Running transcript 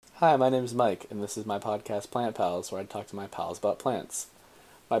Hi, my name is Mike, and this is my podcast Plant Pals, where I talk to my pals about plants.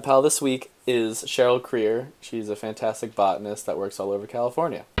 My pal this week is Sheryl Creer. She's a fantastic botanist that works all over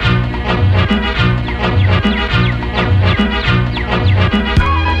California.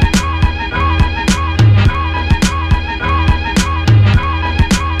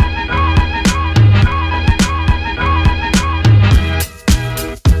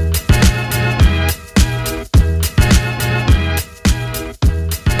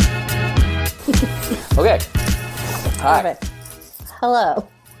 Okay. Hi. Perfect. Hello.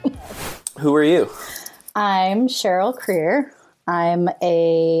 Who are you? I'm Sheryl Creer.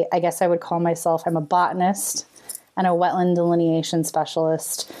 I guess I would call myself, I'm a botanist and a wetland delineation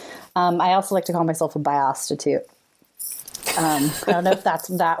specialist. I also like to call myself a biostitute. I don't know if that's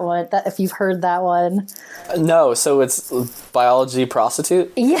that one, if you've heard that one. No, so it's biology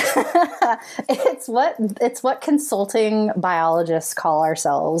prostitute? Yeah, it's what consulting biologists call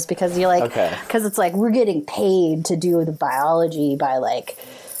ourselves, because because it's like we're getting paid to do the biology by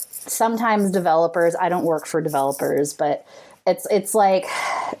sometimes developers. I don't work for developers, but it's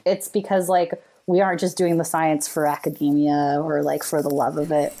because we aren't just doing the science for academia or for the love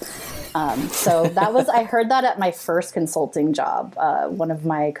of it. So I heard that at my first consulting job. One of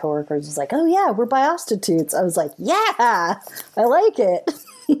my coworkers was like, "Oh yeah, we're biostitutes." I was like, "Yeah, I like it."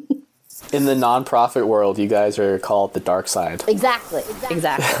 In the nonprofit world, you guys are called the dark side. Exactly.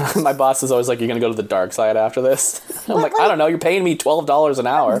 My boss is always like, "You're going to go to the dark side after this?" I'm like, I don't know. You're paying me $12 an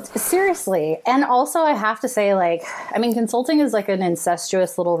hour. Seriously. And also I have to say, consulting is like an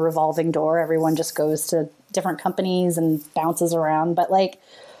incestuous little revolving door. Everyone just goes to different companies and bounces around. But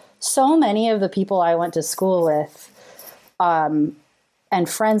so many of the people I went to school with, and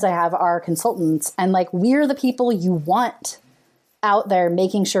friends I have are consultants, and we're the people you want out there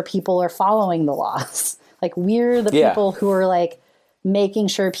making sure people are following the laws. We're the people who are making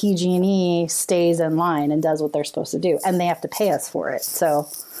sure PG&E stays in line and does what they're supposed to do, and they have to pay us for it. So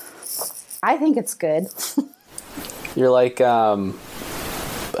I think it's good. You're like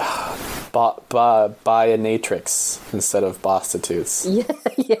bionatrix instead of prostitutes.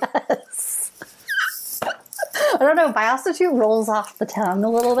 Yes. I don't know. Biostitute rolls off the tongue a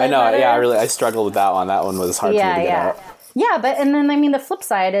little bit. I know. Better. Yeah, I struggled with that one. That one was hard for me to get out. Yeah, but and then the flip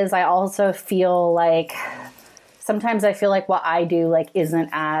side is I also feel sometimes I feel what I do isn't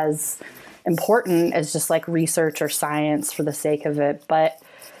as important as just research or science for the sake of it. But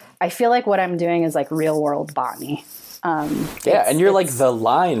I feel what I'm doing is real world botany. And you're the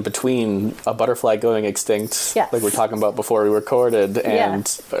line between a butterfly going extinct, yes, like we were talking about before we recorded,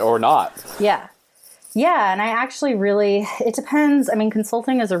 and or not. Yeah. Yeah, and I actually it depends. I mean,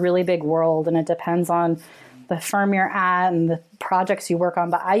 consulting is a really big world, and it depends on the firm you're at and the projects you work on.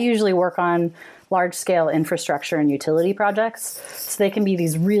 But I usually work on large-scale infrastructure and utility projects. So they can be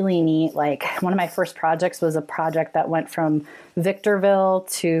these really neat, one of my first projects was a project that went from Victorville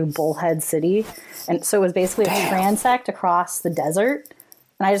to Bullhead City. And so it was basically a transect across the desert.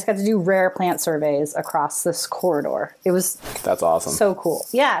 And I just got to do rare plant surveys across this corridor. That's awesome. So cool.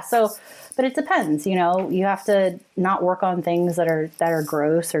 Yeah. So, but it depends, you have to not work on things that are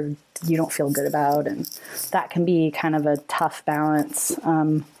gross or you don't feel good about. And that can be kind of a tough balance.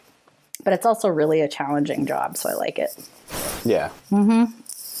 But it's also really a challenging job, so I like it. Yeah. Mm-hmm.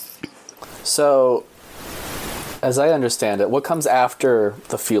 So, as I understand it, what comes after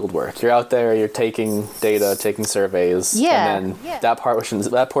the field work? You're out there, you're taking data, taking surveys, and then that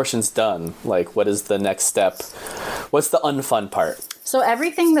portion's done. What is the next step? What's the unfun part? So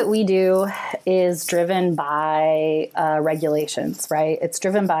everything that we do is driven by regulations, right? It's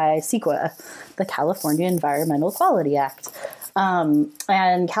driven by CEQA, the California Environmental Quality Act.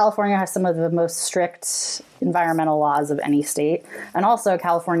 And California has some of the most strict environmental laws of any state. And also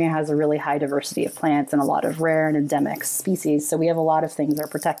California has a really high diversity of plants and a lot of rare and endemic species. So we have a lot of things that are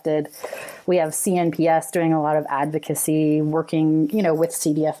protected. We have CNPS doing a lot of advocacy, working, with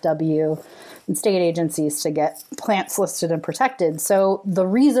CDFW and state agencies to get plants listed and protected. So the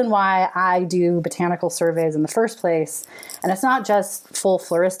reason why I do botanical surveys in the first place, and it's not just full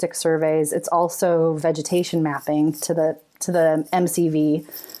floristic surveys, it's also vegetation mapping to the MCV,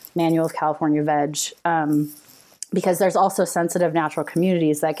 Manual of California Veg, because there's also sensitive natural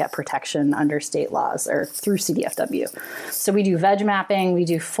communities that get protection under state laws or through CDFW. So we do veg mapping, we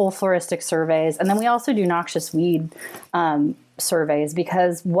do full floristic surveys, and then we also do noxious weed surveys,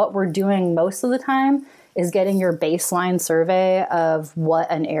 because what we're doing most of the time is getting your baseline survey of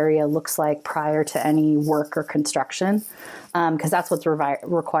what an area looks like prior to any work or construction, because that's what's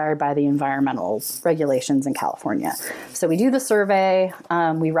required by the environmental regulations in California. So we do the survey,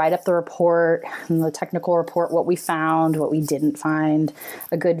 we write up the report, and the technical report, what we found, what we didn't find,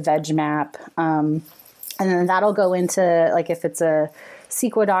 a good veg map, and then that'll go into, like, if it's a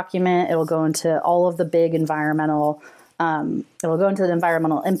CEQA document, it'll go into all of the big environmental it'll go into the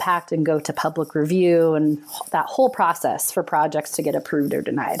environmental impact and go to public review and that whole process for projects to get approved or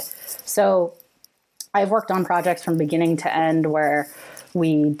denied. So I've worked on projects from beginning to end where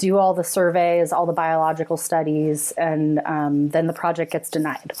we do all the surveys, all the biological studies, and then the project gets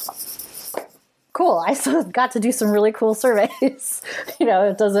denied. Cool. I still got to do some really cool surveys.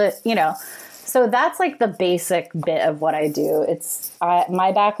 It doesn't, So that's like the basic bit of what I do.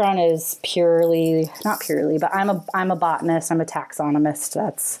 My background is not purely, but I'm a botanist. I'm a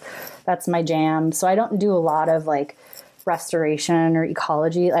taxonomist. That's my jam. So I don't do a lot of like restoration or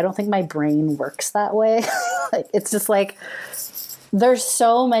ecology. I don't think my brain works that way. It's just like, there's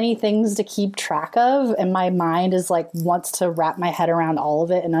so many things to keep track of, and my mind is like wants to wrap my head around all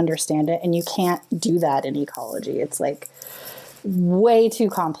of it and understand it. And you can't do that in ecology. It's like way too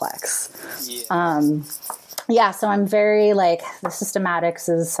complex. So I'm very like, the systematics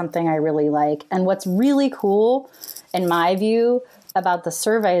is something I really like. And what's really cool in my view about the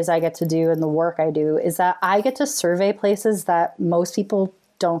surveys I get to do and the work I do is that I get to survey places that most people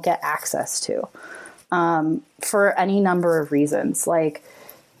don't get access to, for any number of reasons. Like,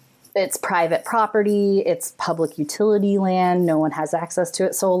 it's private property, it's public utility land, no one has access to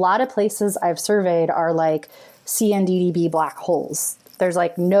it. So a lot of places I've surveyed are like CNDDB black holes. There's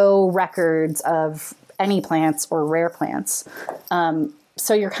like no records of any plants or rare plants.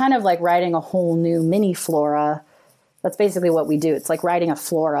 So you're kind of like writing a whole new mini flora. That's basically what we do. It's like writing a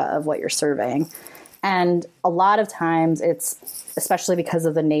flora of what you're surveying. And a lot of times it's, especially because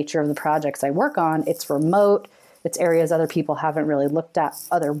of the nature of the projects I work on, it's remote. It's areas other people haven't really looked at,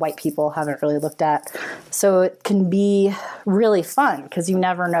 other white people haven't really looked at. So it can be really fun because you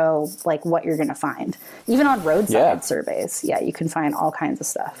never know like what you're going to find. Even on roadside surveys, you can find all kinds of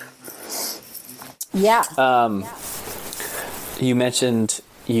stuff. Yeah. You mentioned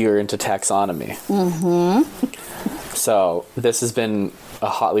you're into taxonomy. Mm-hmm. So this has been a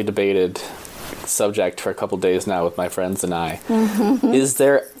hotly debated subject for a couple days now with my friends and I. Mm-hmm. Is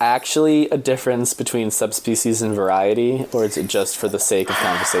there actually a difference between subspecies and variety, or is it just for the sake of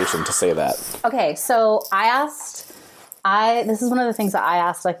conversation to say that? Okay, so this is one of the things that I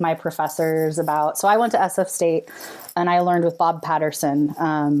asked like my professors about. So I went to SF State and I learned with Bob Patterson,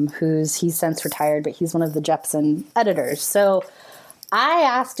 he's since retired, but he's one of the Jepson editors. So I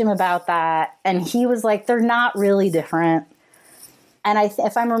asked him about that and he was like, they're not really different. And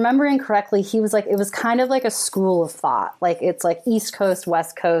if I'm remembering correctly, he was like, it was kind of like a school of thought. Like, it's like East Coast,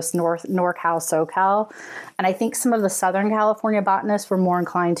 West Coast, NorCal, SoCal. And I think some of the Southern California botanists were more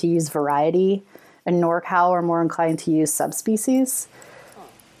inclined to use variety, and NorCal were more inclined to use subspecies.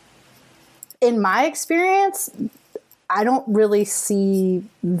 In my experience, I don't really see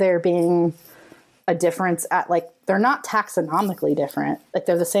there being a difference they're not taxonomically different. Like,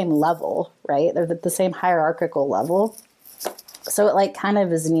 they're the same level, right? They're the same hierarchical level. So it like kind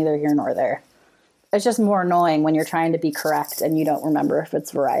of is neither here nor there. It's just more annoying when you're trying to be correct and you don't remember if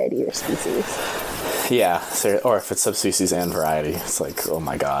it's variety or species. Yeah, or if it's subspecies and variety. It's like, oh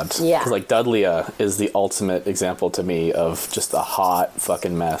my God. Yeah. Because like Dudleya is the ultimate example to me of just a hot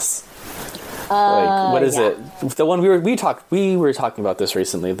fucking mess. Like, what is it? The one we were talking about this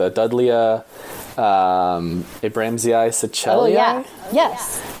recently. The Dudleya Abramsii Seychellii. Oh yeah.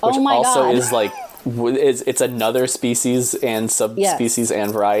 Yes. Which oh my also God. is like, it's another species and subspecies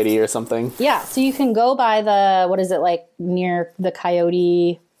and variety or something. Yeah. So you can go by near the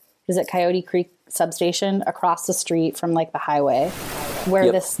Coyote Creek substation across the street from like the highway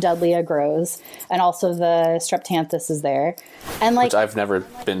where this Dudleya grows, and also the Streptanthus is there, and like, which I've never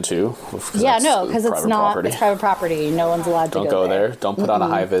been to. Because it's private property. No one's allowed to go there. Don't go there. Don't put on a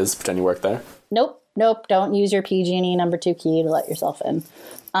high vis. Pretend you work there. Nope. Don't use your PG&E number 2 key to let yourself in.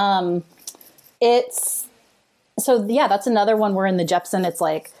 That's another one where in the Jepson, it's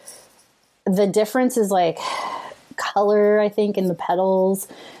like the difference is like color, I think, in the petals.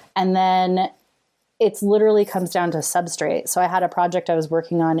 And then it's literally comes down to substrate. So I had a project I was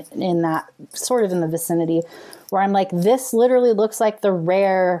working on in that sort of in the vicinity where I'm like, this literally looks like the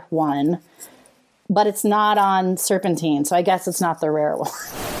rare one, but it's not on serpentine. So I guess it's not the rare one.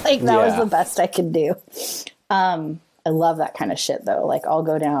 That was the best I could do. I love that kind of shit though. Like, I'll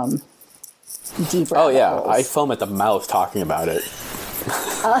go down deep rabbit holes. I foam at the mouth talking about it.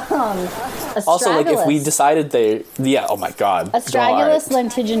 Also, like, if we decided oh my God. Astragalus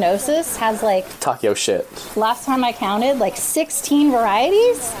lentiginosus has like... Talk yo shit. Last time I counted, like 16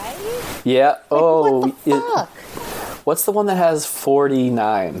 varieties? Yeah. Like, what the fuck? What's the one that has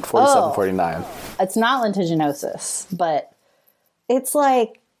 47, 49? It's not lentiginosus, but it's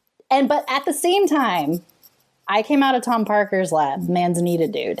like... But at the same time, I came out of Tom Parker's lab, Manzanita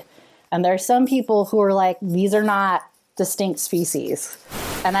dude. And there's some people who are like, these are not distinct species.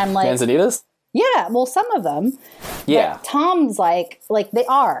 And I'm like... Manzanitas? Yeah, well, some of them. Yeah. But Tom's like they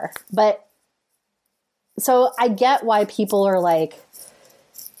are. But... So I get why people are like...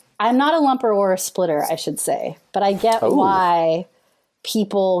 I'm not a lumper or a splitter, I should say. But I get why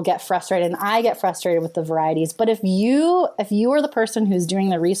people get frustrated. And I get frustrated with the varieties. But if you are the person who's doing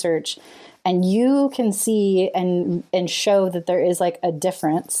the research and you can see and show that there is like a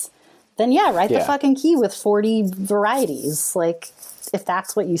difference, then write the fucking key with 40 varieties. Like, if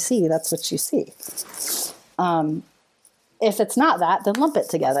that's what you see, that's what you see. If it's not that, then lump it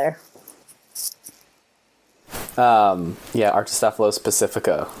together. Arctostaphylos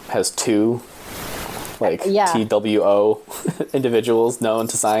pacifica has 2 TWO individuals known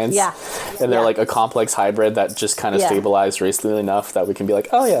to science. Yeah. And they're like a complex hybrid that just kind of stabilized recently enough that we can be like,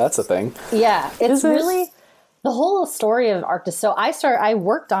 oh yeah, that's a thing. Yeah. It's really the whole story of Arctis. So I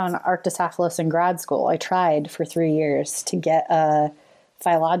worked on Arctostaphylos in grad school. I tried for 3 years to get a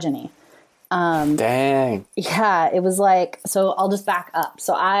phylogeny. Dang. Yeah. It was like, so I'll just back up.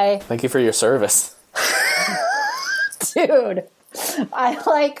 So thank you for your service. Dude, I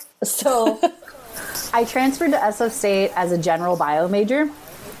transferred to SF State as a general bio major,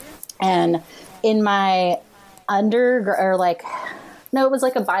 and in my it was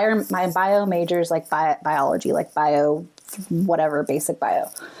like my bio major is like biology, like bio, whatever, basic bio.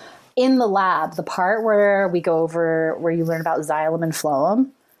 In the lab, the part where we go over, where you learn about xylem and phloem,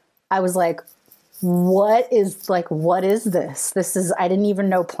 I was like, what is this? I didn't even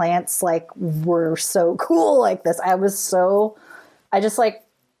know plants were so cool like this. I just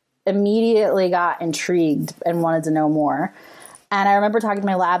immediately got intrigued and wanted to know more. And I remember talking to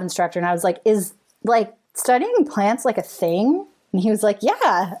my lab instructor and I was like, is studying plants like a thing? And he was like,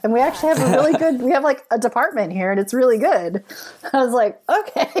 yeah. And we actually have we have a department here and it's really good. I was like,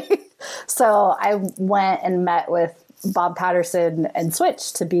 okay. So I went and met with Bob Patterson and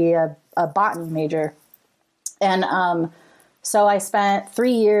switched to be a botany major. And so I spent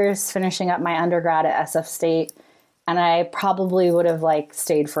 3 years finishing up my undergrad at SF State, and I probably would have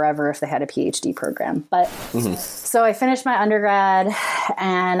stayed forever if they had a PhD program. But so I finished my undergrad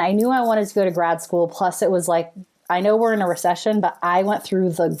and I knew I wanted to go to grad school. Plus it was I know we're in a recession, but I went through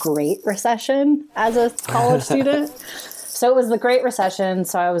the Great Recession as a college student. So it was the Great Recession.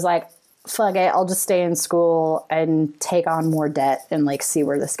 So I was like, fuck it, I'll just stay in school and take on more debt and see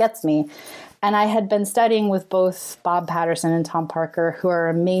where this gets me. And I had been studying with both Bob Patterson and Tom Parker, who are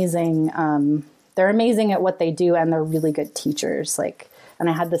amazing. They're amazing at what they do, and they're really good teachers. And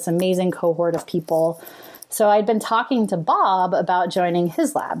I had this amazing cohort of people. So I'd been talking to Bob about joining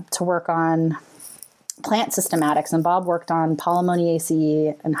his lab to work on plant systematics, and Bob worked on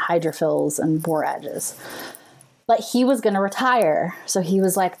Polymoniaceae and hydrophils and borages. But he was going to retire. So he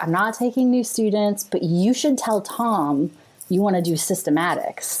was like, I'm not taking new students, but you should tell Tom you want to do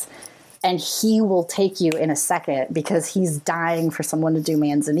systematics. And he will take you in a second because he's dying for someone to do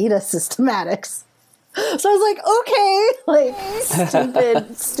Manzanita systematics. So I was like, okay,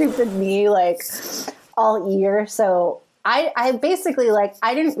 stupid me, all ear. So I basically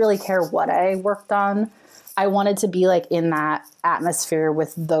I didn't really care what I worked on. I wanted to be in that atmosphere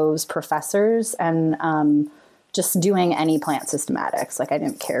with those professors and just doing any plant systematics. I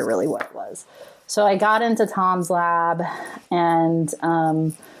didn't care really what it was. So I got into Tom's lab and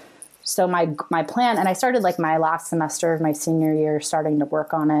so my plan, and I started my last semester of my senior year starting to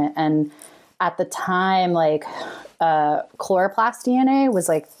work on it. And at the time, chloroplast DNA was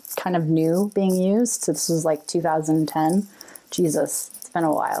kind of new being used. So this was 2010. Jesus, it's been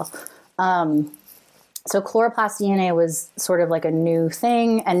a while. So chloroplast DNA was sort of a new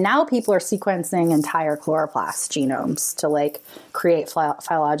thing. And now people are sequencing entire chloroplast genomes to create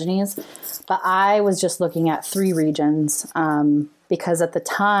phylogenies. But I was just looking at 3 regions because at the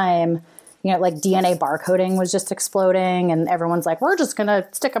time, DNA barcoding was just exploding and everyone's like, we're just going to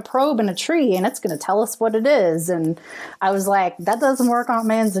stick a probe in a tree and it's going to tell us what it is. And I was like, that doesn't work on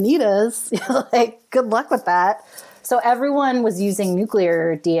Manzanitas. Good luck with that. So everyone was using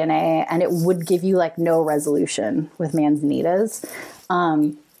nuclear DNA and it would give you no resolution with Manzanitas.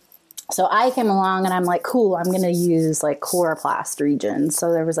 So I came along and I'm like, cool, I'm going to use chloroplast regions.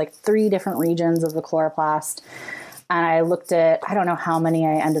 So there was 3 different regions of the chloroplast. And I looked at, I don't know how many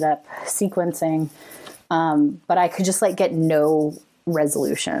I ended up sequencing, but I could just like get no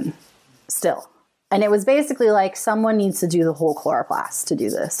resolution still. And it was basically like someone needs to do the whole chloroplast to do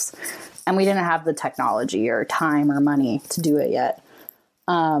this. And we didn't have the technology or time or money to do it yet.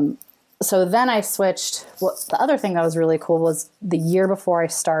 So then I switched. Well, the other thing that was really cool was the year before I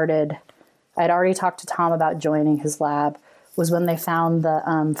started, I'd already talked to Tom about joining his lab, was when they found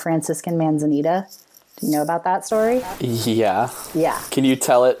the Franciscan Manzanita. Do you know about that story? Yeah. Yeah. Can you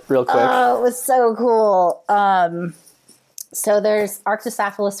tell it real quick? Oh, it was so cool. So there's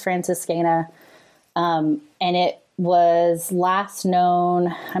Arbutoideae franciscana, and it was last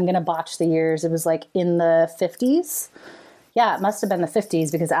known, I'm going to botch the years, it was like in the 50s. Yeah, it must have been the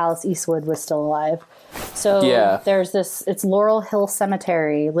 50s because Alice Eastwood was still alive. So there's this, it's Laurel Hill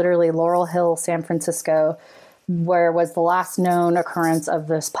Cemetery, literally Laurel Hill, San Francisco, where was the last known occurrence of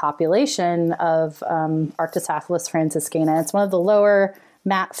this population of Arbutoideae franciscana. It's one of the lower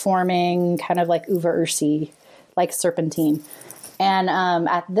mat forming, kind of like uva ursi, like serpentine. And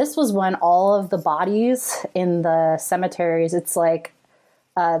this was when all of the bodies in the cemeteries, it's like,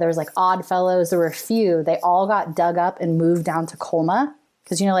 there was like Odd Fellows, there were a few, they all got dug up and moved down to Colma.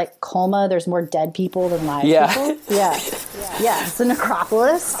 Because, you know, like Colma, there's more dead people than live people. Yeah. It's a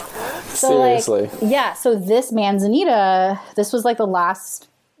necropolis. So seriously. So this Manzanita, this was like the last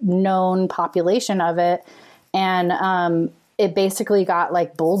known population of it. And it basically got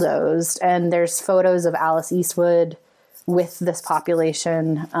like bulldozed. And there's photos of Alice Eastwood with this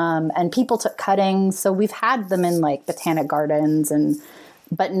population. And people took cuttings. So we've had them in like botanic gardens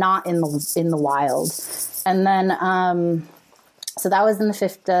but not in the wild. And then, so that was in the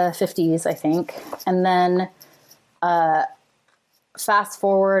 50s, I think. And then fast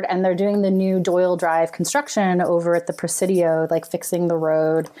forward, and they're doing the new Doyle Drive construction over at the Presidio, like fixing the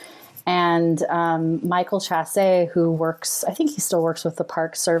road. And Michael Chassé, who works, I think he still works with the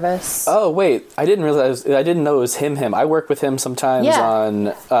Park Service. Oh, wait. I didn't know it was him. I work with him sometimes on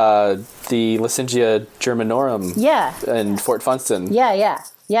the Lysingia germanorum in Fort Funston. Yeah,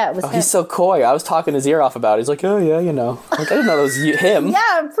 it was him. He's so coy. I was talking his ear off about it. He's like, oh, yeah, you know. Like, I didn't know it was him. Yeah,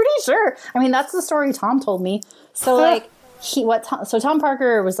 I'm pretty sure. I mean, that's the story Tom told me. So, like, Tom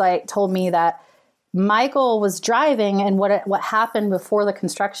Parker was like, told me that Michael was driving, and what happened before the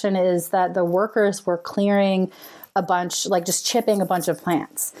construction is that the workers were clearing a bunch, like just chipping a bunch of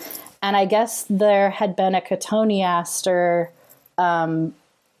plants. And I guess there had been a cotoneaster,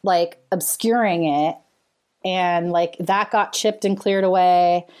 like obscuring it. And like that got chipped and cleared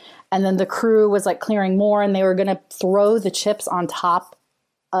away. And then the crew was like clearing more, and they were going to throw the chips on top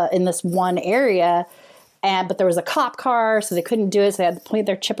in this one area. But there was a cop car, so they couldn't do it. So they had to point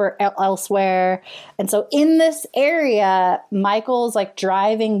their chipper elsewhere. And so in this area, Michael's like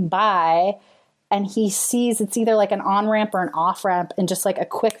driving by, and he sees it's either like an on-ramp or an off-ramp, and just like a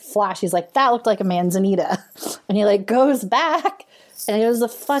quick flash. He's like, that looked like a Manzanita. And he like goes back, and it was a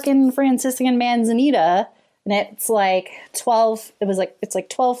fucking Franciscan Manzanita. And it's like 12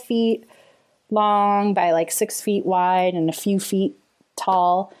 feet long by like 6 feet wide and a few feet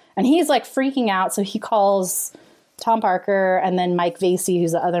tall. And he's like freaking out. So he calls Tom Parker and then Mike Vasey,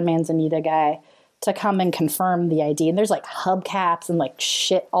 who's the other Manzanita guy, to come and confirm the ID. And there's like hubcaps and like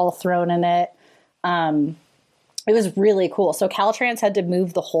shit all thrown in it. It was really cool. So Caltrans had to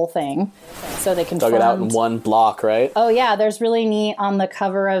move the whole thing so they confirmed. Dug it out in one block, right? Oh yeah, there's really neat on the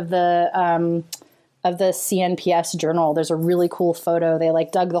cover of the CNPS journal. There's a really cool photo. They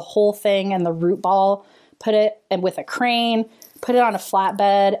like dug the whole thing and the root ball, put it and with a crane, put it on a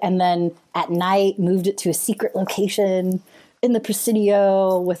flatbed, and then at night moved it to a secret location in the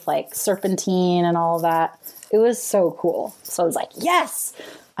Presidio with like serpentine and all of that. It was so cool. So I was like, yes,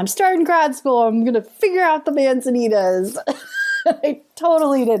 I'm starting grad school. I'm going to figure out the Manzanitas. I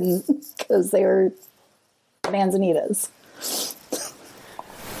totally didn't, because they were Manzanitas.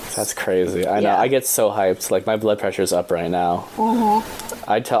 That's crazy. I know. I get so hyped. Like, my blood pressure's up right now.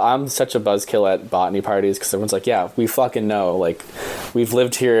 Mm-hmm. I'm such a buzzkill at botany parties because everyone's like, yeah, we fucking know. Like, we've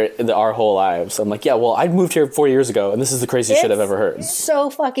lived here our whole lives. I'm like, yeah, well, I moved here 4 years ago, and this is the craziest shit I've ever heard. So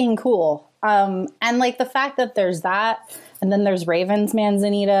fucking cool. And, like, the fact that there's that, and then there's Raven's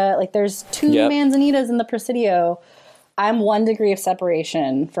Manzanita. Like, there's two Manzanitas in the Presidio. I'm 1 degree of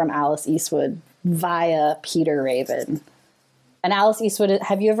separation from Alice Eastwood via Peter Raven. And Alice Eastwood,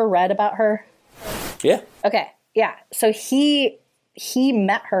 have you ever read about her? Yeah. Okay. Yeah. So he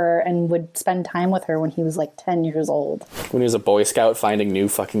met her and would spend time with her when he was like 10 years old. When he was a Boy Scout finding new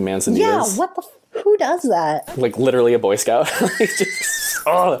fucking Manzanitas. Yeah. Who does that? Like literally a Boy Scout.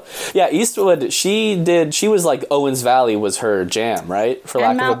 Yeah, Eastwood, she was like Owens Valley was her jam, right? For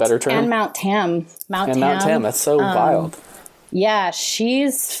lack of a better term. And Mount Tam. Mount Tam, that's so wild. Yeah,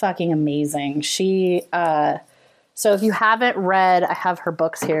 she's fucking amazing. She, so if you haven't read, I have her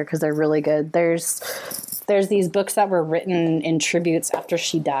books here because they're really good. There's these books that were written in tributes after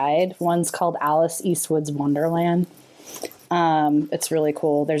she died. One's called Alice Eastwood's Wonderland. It's really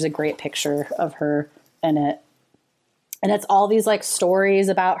cool. There's a great picture of her in it. And it's all these like stories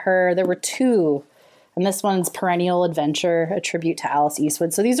about her. There were 2, and this one's Perennial Adventure, a tribute to Alice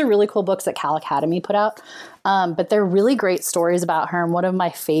Eastwood. So these are really cool books that Cal Academy put out. But they're really great stories about her. And one of my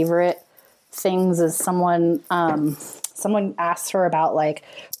favorite things is someone asked her about like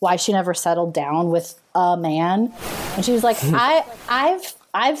why she never settled down with a man. And she was like,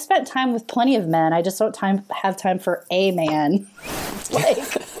 I've spent time with plenty of men. I just don't have time for a man.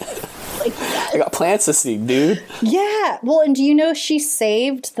 Like I got plants to see, dude. Yeah. Well, and do you know she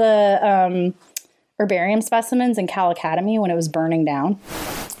saved the herbarium specimens in Cal Academy when it was burning down?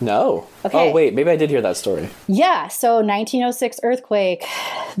 No. Okay. Oh, wait. Maybe I did hear that story. Yeah. So 1906 earthquake,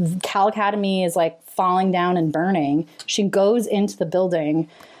 Cal Academy is like falling down and burning. She goes into the building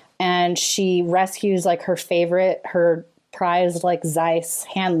and she rescues like her prized like Zeiss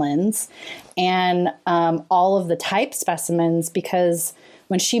Hanlons and all of the type specimens, because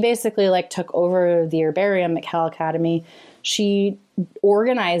when she basically like took over the herbarium at Cal Academy, she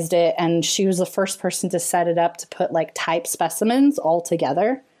organized it and she was the first person to set it up to put like type specimens all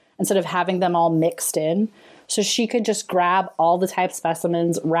together instead of having them all mixed in. So she could just grab all the type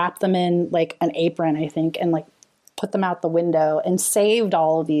specimens, wrap them in like an apron, I think, and like put them out the window, and saved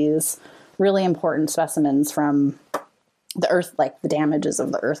all of these really important specimens from the earth, like the damages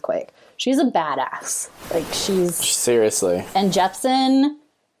of the earthquake. She's a badass. Like she's seriously. And Jepson,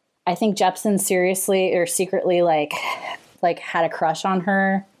 I think Jepson seriously or secretly like had a crush on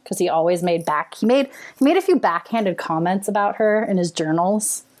her because he always made he made a few backhanded comments about her in his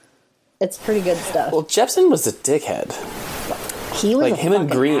journals. It's pretty good stuff. Well, Jepson was a dickhead. He was like him and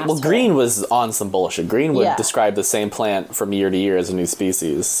Green. asshole. Well, Green was on some bullshit. Green would describe the same plant from year to year as a new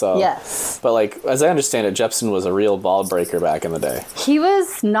species. So yes, but like as I understand it, Jepson was a real ball breaker back in the day. He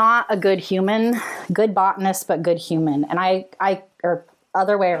was not a good human, good botanist, but good human. And I or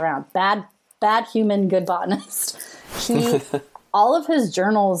other way around, bad human, good botanist. He, all of his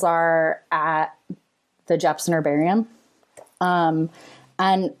journals are at the Jepson Herbarium.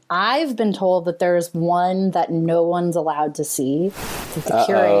 And I've been told that there's one that no one's allowed to see that the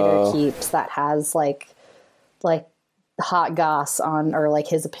curator keeps that has like hot goss on, or like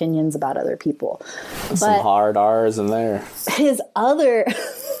his opinions about other people. Some hard R's in there. His other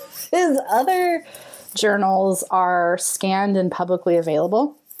journals are scanned and publicly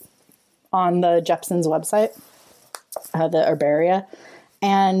available on the Jepson's website, the Herbaria.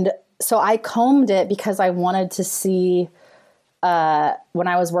 And so I combed it because I wanted to see, when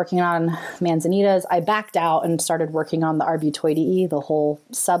I was working on Manzanitas, I backed out and started working on the Arbutoideae, the whole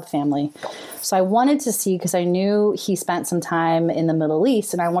subfamily. So I wanted to see, because I knew he spent some time in the Middle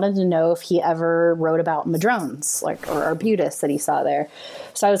East, and I wanted to know if he ever wrote about madrones, or arbutus that he saw there.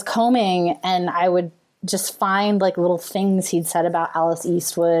 So I was combing, and I would just find like little things he'd said about Alice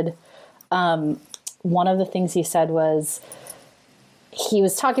Eastwood. One of the things he said was, he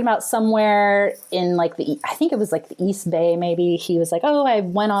was talking about somewhere in like I think it was like the East Bay, maybe. He was like, oh, I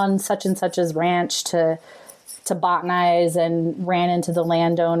went on such and such's ranch to botanize and ran into the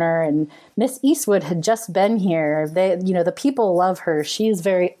landowner, and Miss Eastwood had just been here. The people love her. She's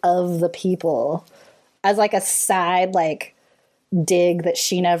very of the people, as like a side, like dig that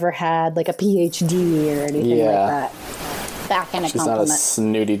she never had like a PhD or anything like that. Backhanded compliment. She's not a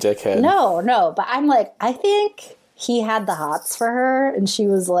snooty dickhead. No, but I'm like, I think he had the hots for her, and she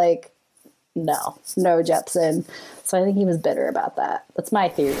was like, no, Jepson. So I think he was bitter about that. That's my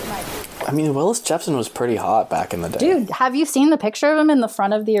theory. I mean, Willis Jepson was pretty hot back in the day. Dude, have you seen the picture of him in the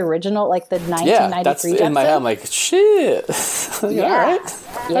front of the original, like the 1993 yeah, that's Jepson? In my head, I'm like, shit. Yeah. All right.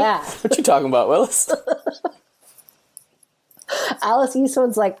 Yeah. What you talking about, Willis? Alice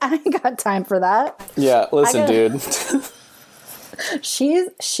Eastwood's like, I ain't got time for that. Yeah, listen, dude. She's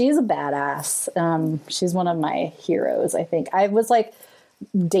a badass. She's one of my heroes, I think. I was like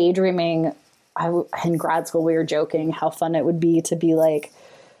daydreaming. In grad school, we were joking how fun it would be to be like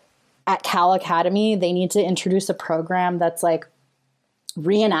at Cal Academy. They need to introduce a program that's like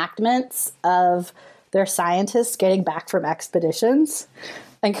reenactments of their scientists getting back from expeditions.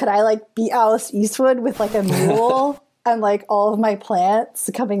 And could I like be Alice Eastwood with like a mule and like all of my plants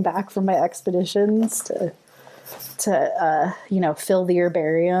coming back from my expeditions to fill the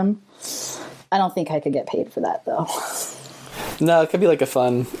herbarium. I don't think I could get paid for that, though. No, it could be like a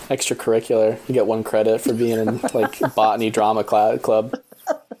fun extracurricular. You get 1 credit for being in like botany drama club.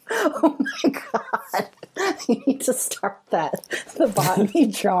 Oh my God. You need to start that. The botany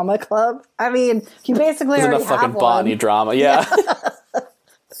drama club. I mean, you basically There's already enough fucking have botany one. drama. Yeah.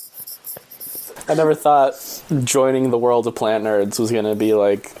 I never thought joining the world of plant nerds was going to be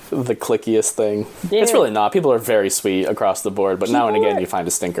like the clickiest thing. Dude. It's really not. People are very sweet across the board, but now and again you find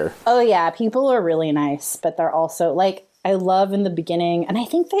a stinker. Oh yeah, people are really nice, but they're also like, I love in the beginning, and I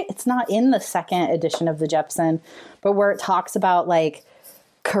think that it's not in the second edition of the Jepson, but where it talks about like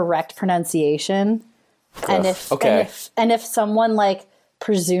correct pronunciation. And if someone like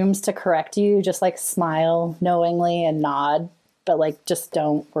presumes to correct you, just like smile knowingly and nod, but like just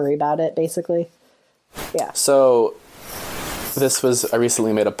don't worry about it, basically. Yeah. So I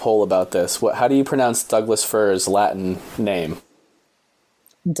recently made a poll about this. How do you pronounce Douglas fir's Latin name?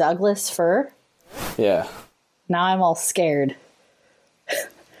 Douglas fir? Yeah. Now I'm all scared.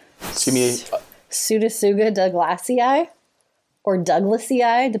 Give me Pseudotsuga douglasii or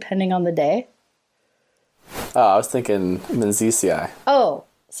Douglasii, depending on the day. Oh, I was thinking Mingussy. Oh,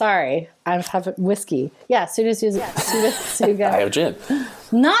 sorry. I have whiskey. Yeah, Pseudotsuga. I have gin.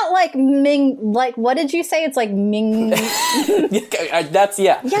 Not like like what did you say? It's like That's,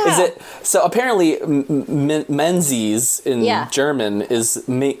 yeah. Is it, so apparently Menzies in German is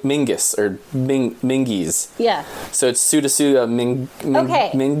Mingus or Mingies. Yeah. So it's Pseudotsuga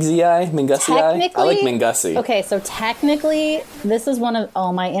Mingussy. I like Mingussy. Okay, so technically this is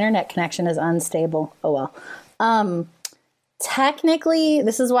my internet connection is unstable. Oh well. Technically,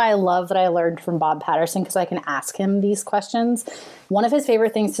 this is why I love that I learned from Bob Patterson, because I can ask him these questions. One of his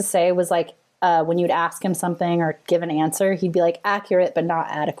favorite things to say was like, when you'd ask him something or give an answer, he'd be like, accurate but not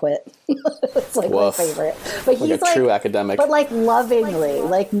adequate. It's like my favorite. But like he's a true academic. But like lovingly,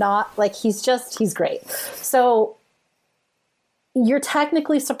 like not like he's great. So you're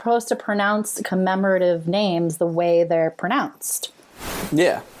technically supposed to pronounce commemorative names the way they're pronounced.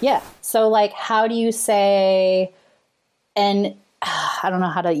 Yeah. Yeah. So like, how do you say... And I don't know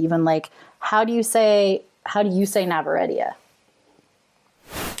how to even how do you say Navarretia?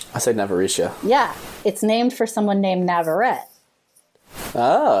 I say Navaritia. Yeah. It's named for someone named Navarrete.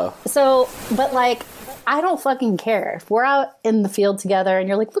 Oh. So, but like, I don't fucking care. If we're out in the field together and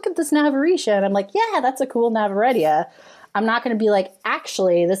you're like, look at this Navaritia. And I'm like, yeah, that's a cool Navarretia. I'm not going to be like,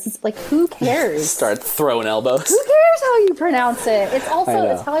 actually, this is like, who cares? Start throwing elbows. Who cares how you pronounce it? It's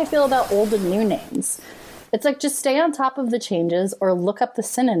how I feel about old and new names. It's like, just stay on top of the changes or look up the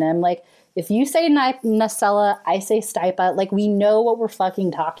synonym. Like, if you say nacella, I say stipa. Like, we know what we're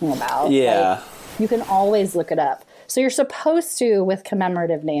fucking talking about. Yeah. Like, you can always look it up. So you're supposed to, with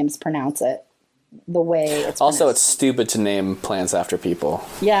commemorative names, pronounce it the way it's Also, pronounced. it's stupid to name plants after people.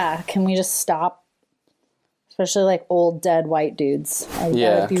 Yeah. Can we just stop? Especially like old dead white dudes.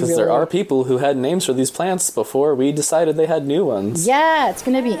 Yeah, because there are people who had names for these plants before we decided they had new ones. Yeah, it's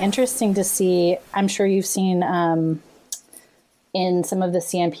going to be interesting to see. I'm sure you've seen in some of the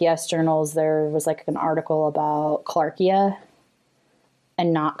CNPS journals, there was like an article about Clarkia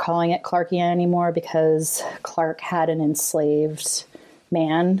and not calling it Clarkia anymore because Clark had an enslaved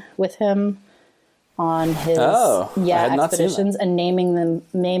man with him on his expeditions and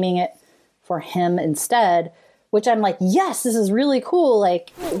naming it for him instead, which I'm like, yes, this is really cool.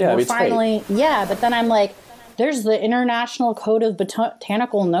 Like, we're finally, but then I'm like, there's the International Code of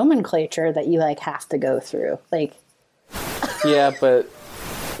Botanical Nomenclature that you like have to go through. Like, yeah, but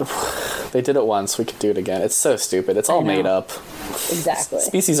they did it once. We could do it again. It's so stupid. It's all made up. Exactly.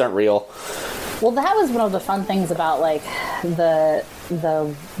 Species aren't real. Well, that was one of the fun things about like the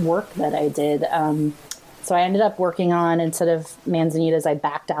work that I did. So I ended up working on, instead of Manzanitas, I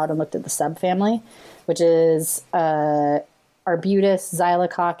backed out and looked at the subfamily, which is Arbutus,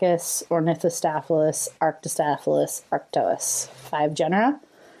 Xylococcus, Ornithostaphylos, Arctostaphylos, Arctois, 5 genera.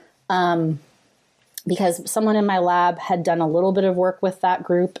 Because someone in my lab had done a little bit of work with that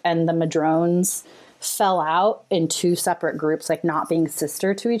group, and the madrones fell out in 2 separate groups, like not being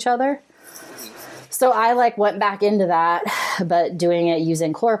sister to each other. So I like went back into that, but doing it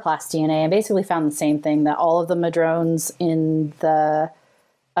using chloroplast DNA, and basically found the same thing, that all of the madrones in the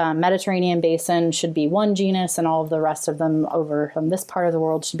Mediterranean basin should be one genus, and all of the rest of them over from this part of the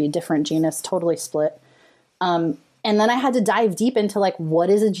world should be a different genus, totally split. And then I had to dive deep into like, what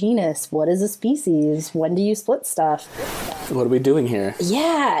is a genus? What is a species? When do you split stuff? What are we doing here?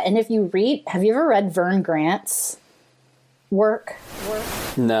 Yeah. And if you have you ever read Vern Grant's work?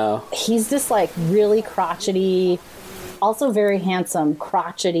 No. He's this like really crotchety, also very handsome,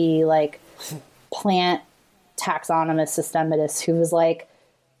 crotchety, like plant taxonomist systematist who was like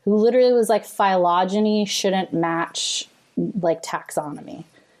who literally was like, phylogeny shouldn't match like taxonomy.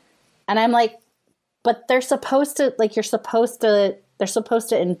 And I'm like, but they're supposed to, like, they're supposed to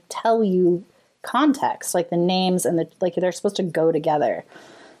tell you context, like the names and they're supposed to go together.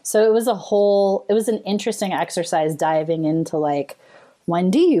 So it was an interesting exercise diving into like,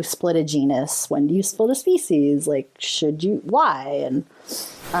 when do you split a genus? When do you split a species? Like, why? And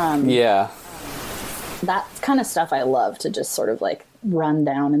that's kind of stuff I love to just sort of like run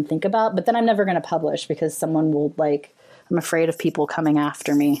down and think about. But then I'm never going to publish because someone will like, I'm afraid of people coming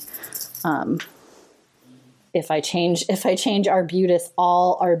after me. If I change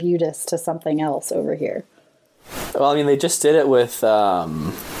all Arbutus to something else over here. Well, I mean, they just did it with,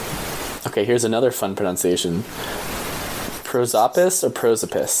 okay, here's another fun pronunciation. Prosopis or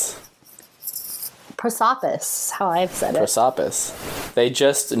prosopis? Prosopis, how I've said it. Prosopis. They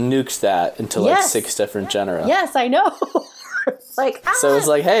just nuked that into like 6 different genera. Yes, I know. Like, So it's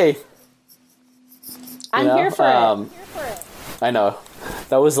like, hey. I'm here for it. I know.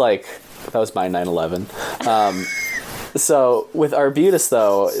 That was my 9/11. So with Arbutus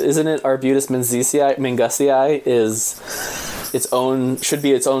though, isn't it Arbutus mingussy should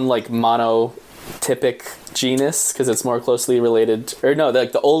be its own like monotypic genus because it's more closely related, or no,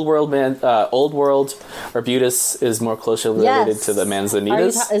 like the old world Arbutus is more closely related to the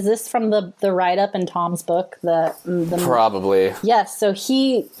Manzanitas. Is this from the write up in Tom's book? Probably. Yes. So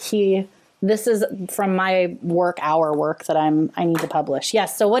this is from my our work that I need to publish.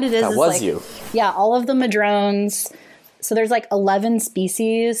 Yes. So what it is was like, you. Yeah, all of the madrones. So there's like 11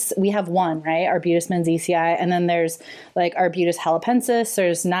 species. We have one, right? Arbutus manzanita, and then there's like Arbutus halepensis.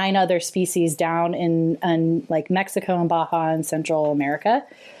 There's 9 other species down in like Mexico and Baja and Central America.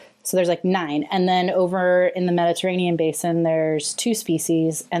 So there's like 9. And then over in the Mediterranean basin, there's 2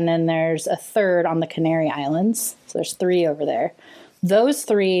 species. And then there's a third on the Canary Islands. So there's 3 over there. Those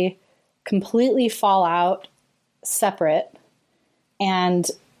 3 completely fall out separate. And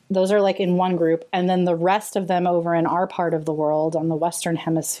those are like in one group. And then the rest of them over in our part of the world on the Western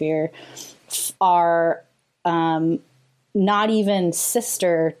Hemisphere are not even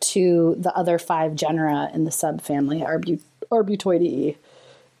sister to the other 5 genera in the subfamily Arbutoideae.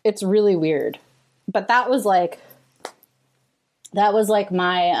 It's really weird. But that was like my,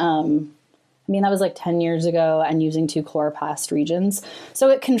 that was like 10 years ago and using 2 chloroplast regions. So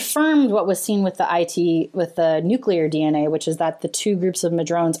it confirmed what was seen with the nuclear DNA, which is that the 2 groups of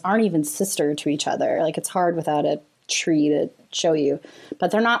madrones aren't even sister to each other. Like, it's hard without a tree to show you,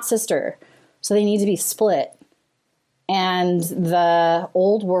 but they're not sister. So they need to be split. And the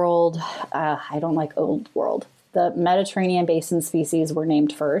old world, I don't like old world. The Mediterranean basin species were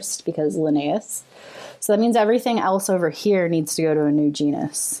named first because Linnaeus. So that means everything else over here needs to go to a new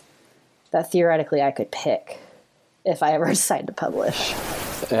genus that theoretically I could pick if I ever decide to publish.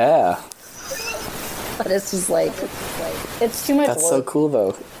 Yeah. But it's just like, it's too much That's work. so cool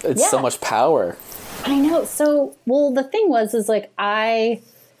though. It's so much power. I know. So, well, the thing is like I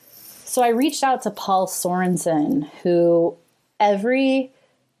reached out to Paul Sorensen, who every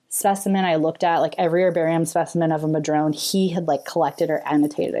specimen I looked at, like every herbarium specimen of a madrone, he had like collected or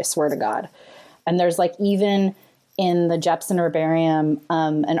annotated, I swear to God. And there's like even in the Jepson herbarium,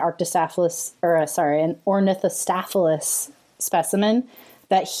 an Ornithostaphylus specimen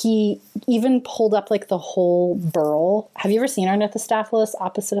that he even pulled up like the whole burl. Have you ever seen Ornithostaphylus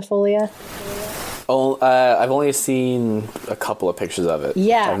oppositifolia? Oh, I've only seen a couple of pictures of it.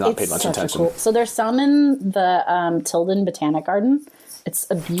 Yeah, I've not paid much attention. Cool. So there's some in the Tilden Botanic Garden. It's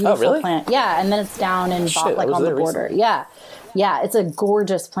a beautiful plant. Yeah, and then it's down in on the border. Recently. Yeah, it's a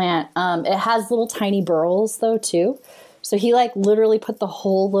gorgeous plant. It has little tiny burls though too. So he like literally put the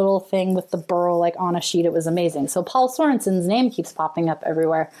whole little thing with the burl like on a sheet. It was amazing. So Paul Sorensen's name keeps popping up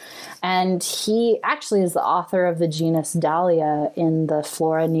everywhere. And he actually is the author of the genus Dahlia in the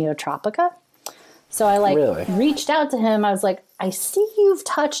Flora Neotropica. So I reached out to him. I was like, I see you've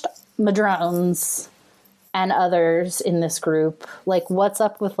touched madrones and others in this group. Like, what's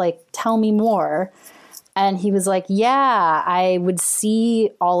up with like, tell me more. And he was like, yeah, I would see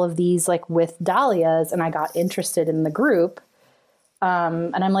all of these like with dahlias, and I got interested in the group.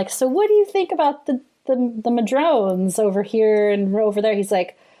 And I'm like, so what do you think about the madrones over here and over there? He's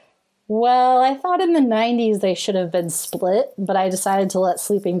like, well, I thought in the 90s they should have been split, but I decided to let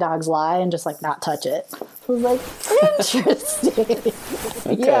sleeping dogs lie and just like not touch it. I was like, interesting.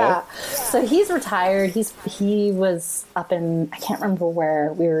 Okay. Yeah. So he's retired. He was up in, I can't remember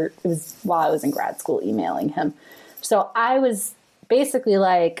where it was while I was in grad school emailing him. So I was basically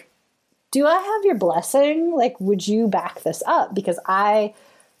like, do I have your blessing? Like, would you back this up? Because I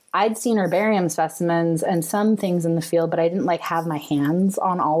I'd seen herbarium specimens and some things in the field, but I didn't like have my hands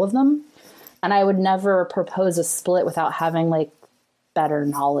on all of them. And I would never propose a split without having like better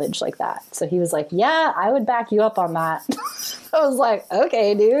knowledge like that. So he was like, yeah, I would back you up on that. I was like,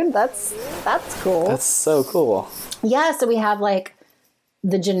 okay, dude, that's cool. That's so cool. Yeah. So we have like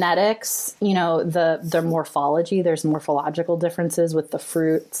the genetics, you know, the morphology, there's morphological differences with the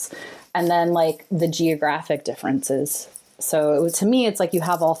fruits, and then like the geographic differences. So to me, it's like you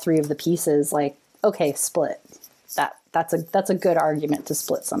have all three of the pieces, like, okay, split. That's a good argument to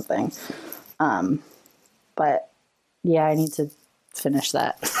split something. But yeah, I need to finish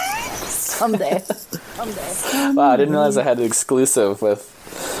that someday. Wow, I didn't realize I had an exclusive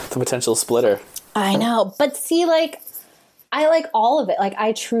with the potential splitter. I know, but see, like, I like all of it. Like,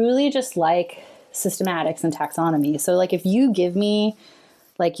 I truly just like systematics and taxonomy. So, like, if you give me,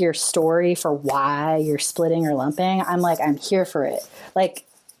 like, your story for why you're splitting or lumping, I'm here for it. Like,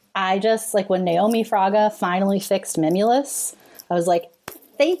 I just, like, when Naomi Fraga finally fixed Mimulus, I was like,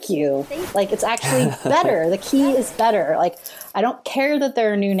 thank you. Like, it's actually better. The key is better. Like, I don't care that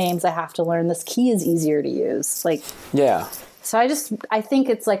there are new names I have to learn. This key is easier to use. Like, yeah. So I think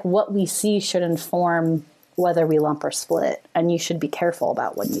it's like what we see should inform whether we lump or split, and you should be careful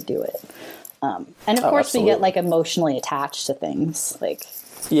about when you do it. And of course absolutely. We get like emotionally attached to things. Like,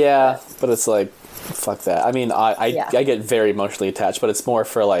 yeah, but it's like, fuck that. I mean, I get very emotionally attached, but it's more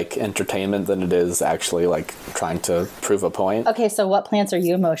for like entertainment than it is actually like trying to prove a point. Okay, so what plants are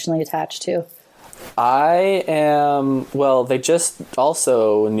you emotionally attached to? I am, well, they just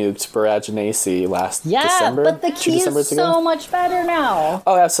also nuked Boraginaceae last December. Yeah, but the key is so much better now.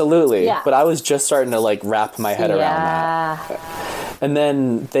 Oh, absolutely. Yeah. But I was just starting to like wrap my head around that. And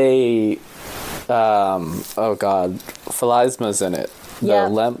then they, oh God, Phalisma's in it. Yeah.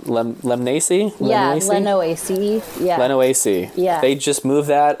 Lemnaceae? Yeah, Lenoaceae. Yeah. Lenoaceae. Yeah. They just moved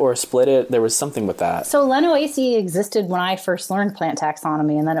that or split it. There was something with that. So Lenoaceae existed when I first learned plant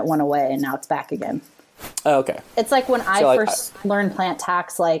taxonomy, and then it went away, and now it's back again. Oh, okay. It's like when I first learned plant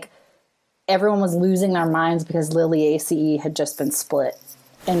tax, like, everyone was losing their minds because Liliaceae had just been split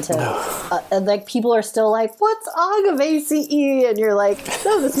into, like, people are still like, what's Agavaceae? And you're like,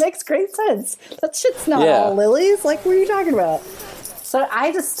 no, this makes great sense. That shit's not all lilies. Like, what are you talking about? So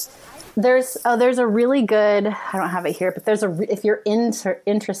I just, there's a really good, I don't have it here, but if you're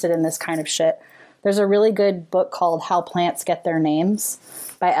interested in this kind of shit, there's a really good book called How Plants Get Their Names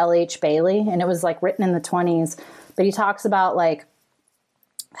by L.H. Bailey. And it was like written in the 1920s, but he talks about like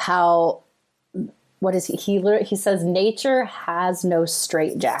how, what is he says, nature has no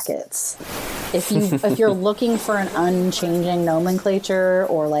straitjackets. If you're looking for an unchanging nomenclature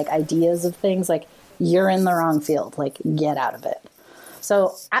or like ideas of things, like, you're in the wrong field, like, get out of it.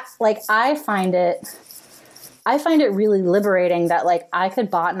 So, I find it really liberating that, like, I could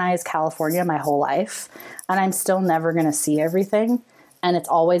botanize California my whole life, and I'm still never going to see everything, and it's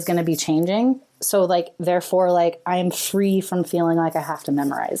always going to be changing. So, like, therefore, like, I am free from feeling like I have to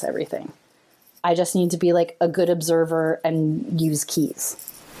memorize everything. I just need to be, like, a good observer and use keys.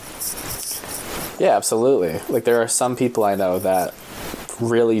 Yeah, absolutely. Like, there are some people I know that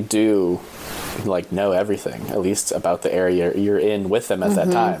really do like know everything, at least about the area you're in with them at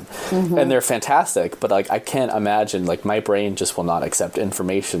that time. And they're fantastic, but like, I can't imagine, like, my brain just will not accept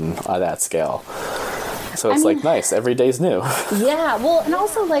information on that scale. So it's like, nice, every day's new. Yeah, well, and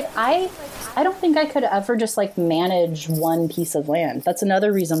also like, I don't think I could ever just like manage one piece of land. That's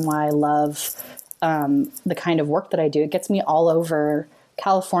another reason why I love the kind of work that I do. It gets me all over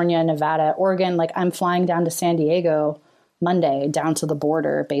California, Nevada, Oregon. Like, I'm flying down to San Diego Monday, down to the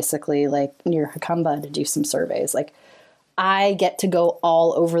border, basically, like near Jacumba, to do some surveys. Like, I get to go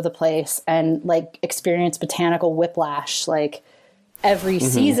all over the place and like experience botanical whiplash like every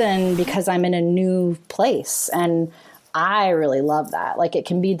season because I'm in a new place. And I really love that. Like, it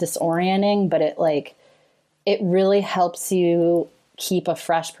can be disorienting, but it really helps you keep a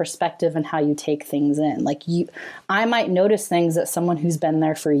fresh perspective in how you take things in. Like, I might notice things that someone who's been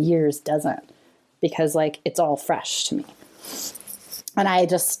there for years doesn't, because like, it's all fresh to me. And I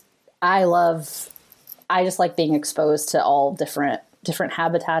just like being exposed to all different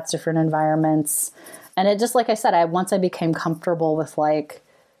habitats, different environments. And it just, like I said, once I became comfortable with like,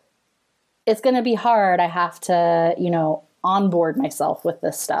 it's going to be hard. I have to, onboard myself with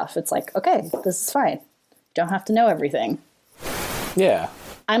this stuff. It's like, okay, this is fine. Don't have to know everything. Yeah.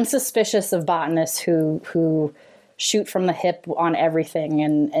 I'm suspicious of botanists who shoot from the hip on everything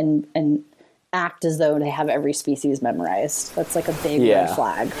and act as though they have every species memorized. That's like a big red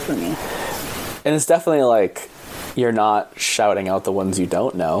flag for me. And it's definitely like, you're not shouting out the ones you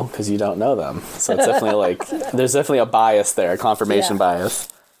don't know because you don't know them. So it's definitely like, there's definitely a bias there, a confirmation bias.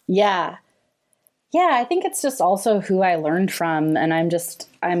 Yeah. Yeah, I think it's just also who I learned from, and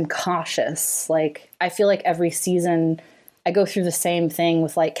I'm cautious. Like, I feel like every season I go through the same thing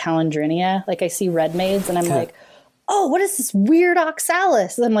with like Calandrinia. Like, I see red maids and I'm like, oh, what is this weird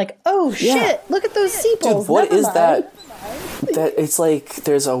oxalis? And I'm like, oh shit, look at those sepals. Dude, what is that? That it's like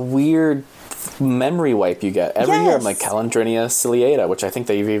there's a weird memory wipe you get every year. I'm like Calandrinia ciliata, which I think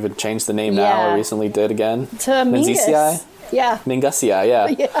they've even changed the name now or recently did again to Mingussy. Yeah, mingussy. Yeah.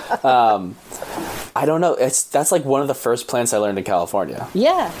 I don't know. That's like one of the first plants I learned in California.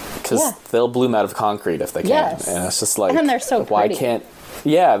 Yeah, because they'll bloom out of concrete if they can, and it's just like, and they're so why pretty. can't?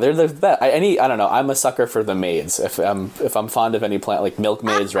 Yeah, they're the best. I don't know. I'm a sucker for the maids. If I'm fond of any plant, like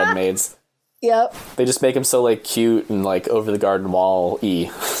milkmaids, red maids. Yep. They just make them so like cute and like over the garden wall-y.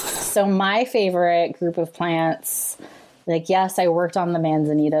 So my favorite group of plants, like, yes, I worked on the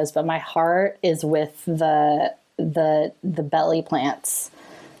manzanitas, but my heart is with the belly plants.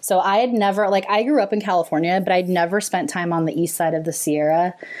 So I had never, like, I grew up in California, but I'd never spent time on the east side of the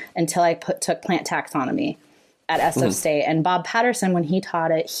Sierra until I took plant taxonomy at SF State. And Bob Patterson, when he taught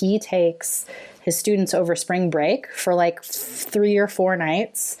it, he takes his students over spring break for like 3 or 4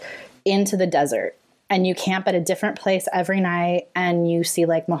 nights into the desert. And you camp at a different place every night, and you see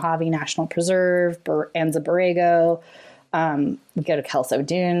like Mojave National Preserve, Anza Borrego. We go to Kelso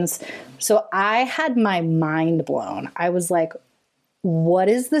Dunes. So I had my mind blown. I was like, what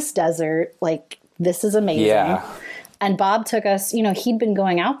is this desert? Like, this is amazing. Yeah. And Bob took us, you know, he'd been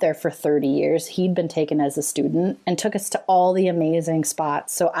going out there for 30 years. He'd been taken as a student and took us to all the amazing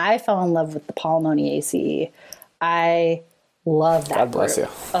spots. So I fell in love with the Polemoniaceae. I love that God bless group.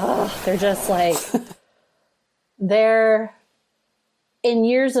 you. Oh, they're just like, they're in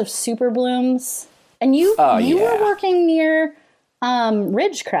years of super blooms. And you were working near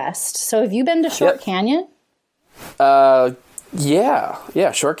Ridgecrest. So have you been to Short Canyon?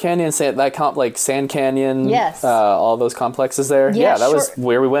 Yeah. Short Canyon, like Sand Canyon. Yes. All those complexes there. Yeah, that was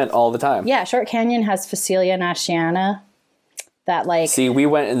where we went all the time. Yeah, Short Canyon has Phacelia nashiana. That like. See, we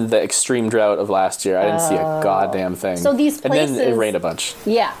went in the extreme drought of last year. I didn't see a goddamn thing. So these places. And then it rained a bunch.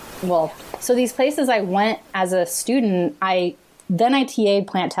 Yeah. Well, so these places I went as a student, I TA'd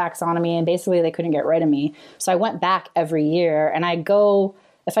plant taxonomy, and basically they couldn't get rid of me. So I went back every year, and I go.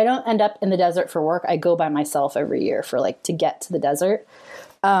 If I don't end up in the desert for work, I go by myself every year for like to get to the desert.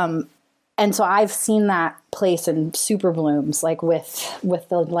 And so I've seen that place in super blooms, like with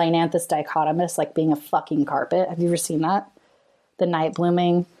the Lionanthus dichotomous, like being a fucking carpet. Have you ever seen that? The night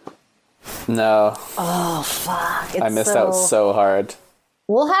blooming. No. Oh, fuck. I missed out so hard.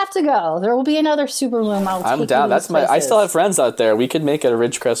 We'll have to go. There will be another super bloom. I'm down. That's I still have friends out there. We could make it a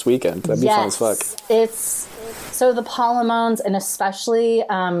Ridgecrest weekend. That'd be fun as fuck. So the polymones, and especially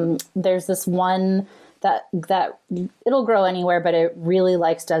there's this one that it'll grow anywhere, but it really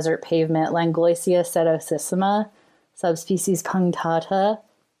likes desert pavement. Langloisia setosissima, subspecies punctata,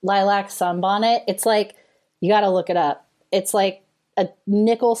 lilac sunbonnet. It's like, you got to look it up. It's like a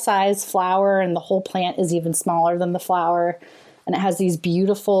nickel-sized flower, and the whole plant is even smaller than the flower. And it has these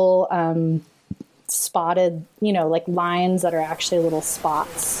beautiful spotted, like lines that are actually little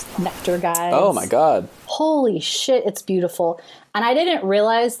spots, nectar guides. Oh my God. Holy shit, it's beautiful. And I didn't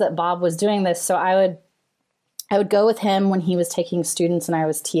realize that Bob was doing this. So I would go with him when he was taking students and I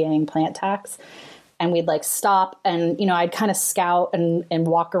was TAing plant tax. And we'd like stop and, I'd kind of scout and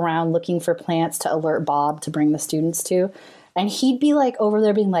walk around looking for plants to alert Bob to bring the students to. And he'd be like over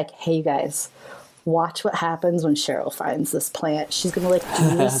there being like, hey, you guys, watch what happens when Sheryl finds this plant. She's going to like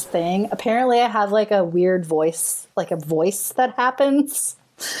do this thing. Apparently I have like a weird voice, like a voice that happens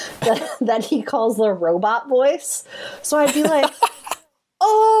that he calls the robot voice. So I'd be like,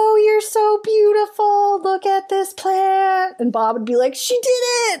 oh, you're so beautiful. Look at this plant. And Bob would be like, she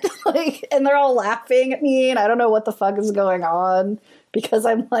did it. Like, and they're all laughing at me. And I don't know what the fuck is going on because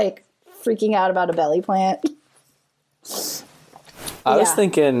I'm like freaking out about a belly plant. I was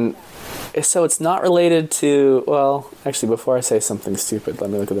thinking, so it's not related to, well, actually, before I say something stupid,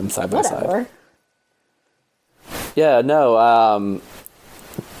 let me look at them side by side. Yeah, no,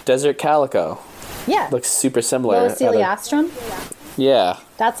 desert calico. Yeah. Looks super similar. Loceliastrum? Yeah.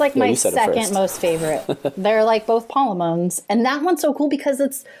 That's like my second most favorite. They're like both polymones. And that one's so cool because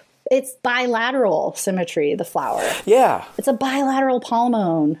it's bilateral symmetry, the flower. Yeah. It's a bilateral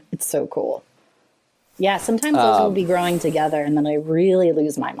polymone. It's so cool. Yeah, sometimes those will be growing together and then I really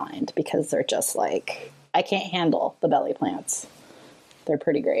lose my mind because they're just like, I can't handle the belly plants. They're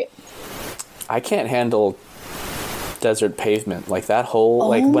pretty great. I can't handle desert pavement. Like that whole,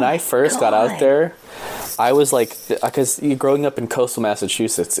 when I first got out there, I was like, because growing up in coastal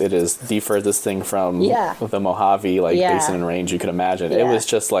Massachusetts, it is the furthest thing from the Mojave basin and range you could imagine. It was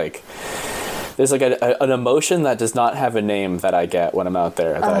just like, there's like an emotion that does not have a name that I get when I'm out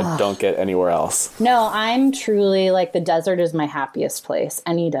there that I don't get anywhere else. No, I'm truly like, the desert is my happiest place.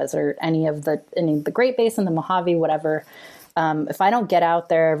 Any desert, any of the Great Basin, the Mojave, whatever. If I don't get out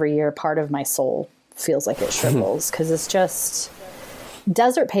there every year, part of my soul feels like it shrivels, because it's just,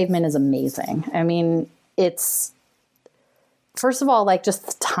 desert pavement is amazing. I mean, it's, first of all, like just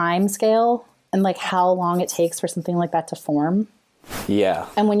the time scale and like how long it takes for something like that to form. Yeah.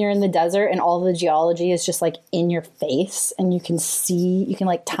 And when you're in the desert and all the geology is just like in your face, and you can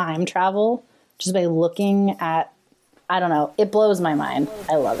like time travel just by looking at, I don't know, it blows my mind.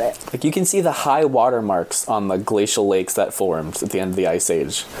 I love it. Like, you can see the high water marks on the glacial lakes that formed at the end of the Ice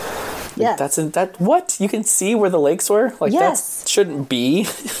Age. Like, Yeah. What? You can see where the lakes were? Like, that shouldn't be.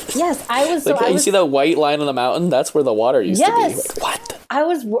 Yes, I was. You see that white line on the mountain? That's where the water used to be. Like, what? I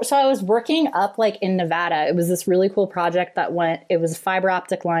was working up like in Nevada. It was this really cool project it was a fiber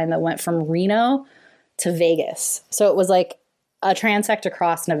optic line that went from Reno to Vegas. So it was like a transect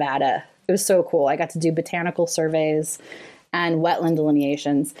across Nevada. It was so cool. I got to do botanical surveys and wetland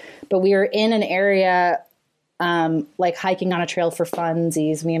delineations. But we were in an area like hiking on a trail for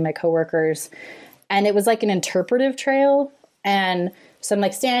funsies, me and my coworkers. And it was like an interpretive trail. And so I'm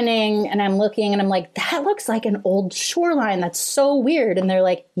like standing and I'm looking and I'm like, that looks like an old shoreline. That's so weird. And they're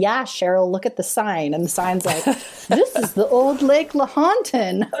like, yeah, Sheryl, look at the sign. And the sign's like, this is the old Lake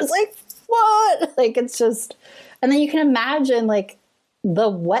Lahontan. I was like, what? Like, it's just, and then you can imagine like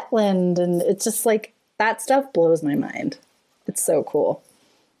the wetland, and it's just like, that stuff blows my mind. It's so cool.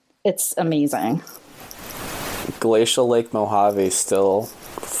 It's amazing. Glacial Lake Mojave still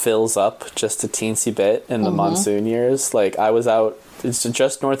fills up just a teensy bit in the monsoon years. Like, I was out, it's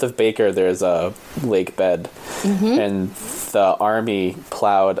just north of Baker, there's a lake bed, and the Army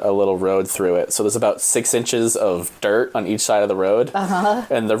plowed a little road through it. So there's about 6 inches of dirt on each side of the road,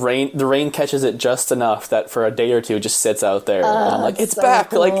 and the rain catches it just enough that for a day or two it just sits out there. And I'm like, it's so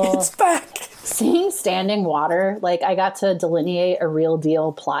back, cool. Like, it's back. Seeing standing water, like, I got to delineate a real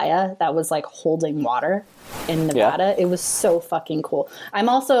deal playa that was like holding water in Nevada. It was so fucking cool. I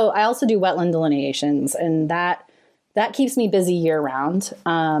also do wetland delineations, and that keeps me busy year round.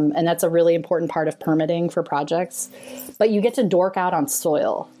 And that's a really important part of permitting for projects. But you get to dork out on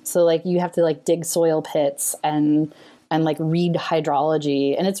soil. So like, you have to like dig soil pits and like read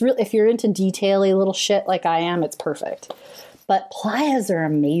hydrology. And it's if you're into detail-y little shit like I am, it's perfect. But playas are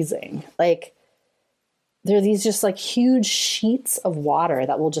amazing. Like, they're these just like huge sheets of water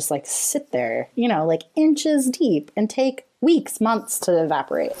that will just like sit there, you know, like inches deep, and take weeks, months to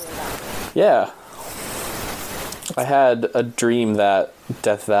evaporate. Yeah. I had a dream that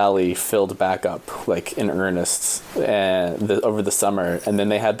Death Valley filled back up, like, in earnest over the summer. And then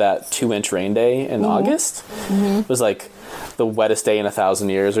they had that 2-inch rain day in August. It was like the wettest day in 1,000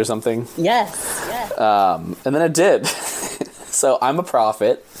 years or something. Yes. And then it did. So I'm a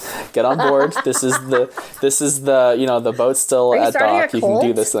prophet. Get on board. This is the you know, the boat's still at dock. You can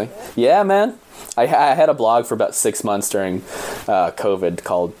do this thing. Yeah, man. I had a blog for about 6 months during COVID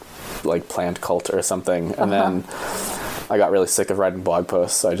called like Plant Cult or something, and then I got really sick of writing blog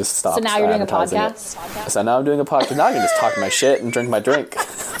posts, so I just stopped. So now you're doing a podcast? So now I'm doing a podcast. Now I can just talk my shit and drink my drink.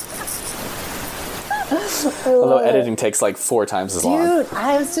 Although editing takes like 4 times as long. Dude,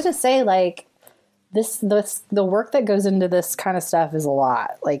 I was gonna say, like, the work that goes into this kind of stuff is a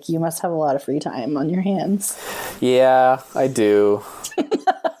lot. Like, you must have a lot of free time on your hands. Yeah, I do.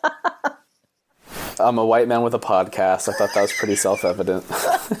 I'm a white man with a podcast. I thought that was pretty self-evident.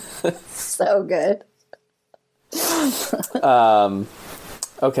 So good.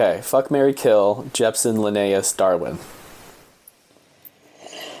 Okay, fuck, marry, kill, Jepson, Linnaeus, Darwin.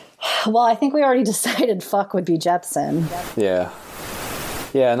 Well, I think we already decided fuck would be Jepson. Yeah.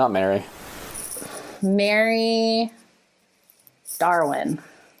 Yeah, not marry. Marry Darwin.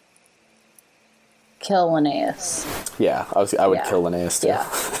 Kill Linnaeus. Yeah, I would kill Linnaeus too. Yeah.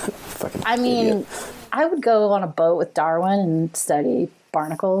 Fucking idiot. I would go on a boat with Darwin and study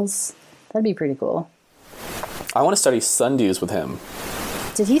barnacles. That'd be pretty cool. I want to study sundews with him.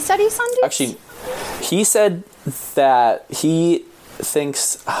 Did he study sundews? Actually, he said that he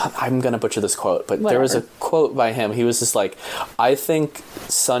thinks, I'm going to butcher this quote, but there was a quote by him. He was just like, I think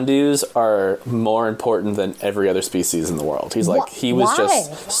sundews are more important than every other species in the world. He's like, he was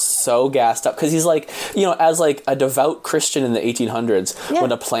just so gassed up. Because he's like, you know, as like a devout Christian in the 1800s,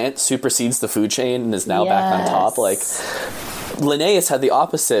 when a plant supersedes the food chain and is now back on top, like, Linnaeus had the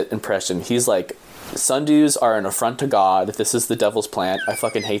opposite impression. He's like, sundews are an affront to God. This is the devil's plant. I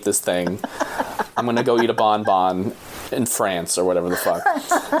fucking hate this thing. I'm going to go eat a bonbon in France or whatever the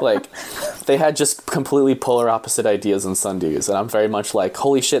fuck. Like, they had just completely polar opposite ideas on sundews. And I'm very much like,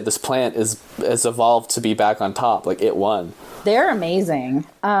 holy shit, this plant has evolved to be back on top. Like, it won. They're amazing.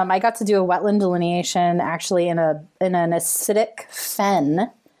 I got to do a wetland delineation actually in an acidic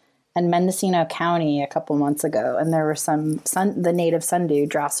fen in Mendocino County a couple months ago. And there were the native sundew,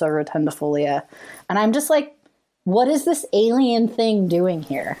 Drosera rotundifolia. And I'm just like, what is this alien thing doing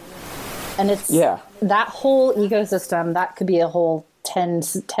here? And it's that whole ecosystem, that could be a whole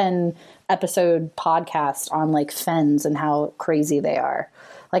 10 episode podcast on like fens and how crazy they are.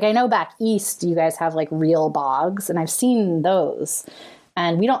 Like, I know back east, you guys have like real bogs, and I've seen those.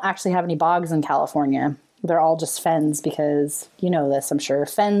 And we don't actually have any bogs in California. They're all just fens because, you know this, I'm sure.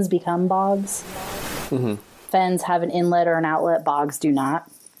 Fens become bogs. Mm-hmm. Fens have an inlet or an outlet. Bogs do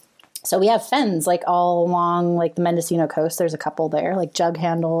not. So we have fens like all along like the Mendocino coast. There's a couple there, like Jug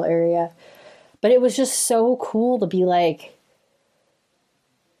Handle area. But it was just so cool to be like,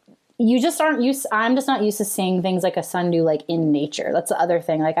 I'm just not used to seeing things like a sundew like in nature. That's the other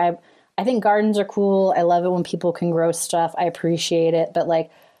thing. Like I think gardens are cool. I love it when people can grow stuff. I appreciate it. But like,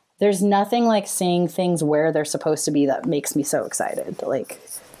 there's nothing like seeing things where they're supposed to be that makes me so excited. Like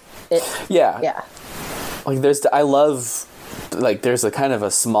it. Yeah. Like there's a kind of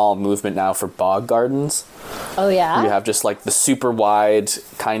a small movement now for bog gardens. Oh yeah. You have just like the super wide,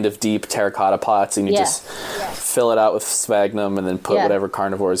 kind of deep terracotta pots, and you just fill it out with sphagnum, and then put whatever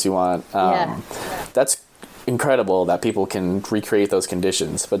carnivores you want. That's incredible that people can recreate those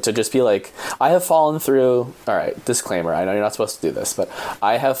conditions. But to just be like, I have fallen through. All right, disclaimer. I know you're not supposed to do this, but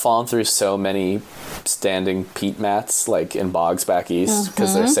I have fallen through so many standing peat mats, like in bogs back east,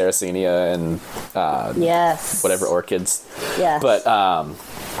 because there's Sarracenia and whatever orchids. Yes. But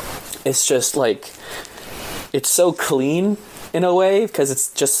it's just like, it's so clean in a way because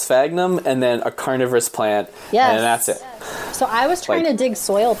it's just sphagnum and then a carnivorous plant, and that's it. So I was trying to dig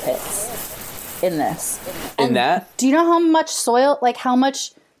soil pits in this. In that? Do you know how much soil, like how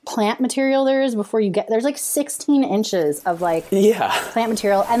much plant material there is before you get, there's like 16 inches of like plant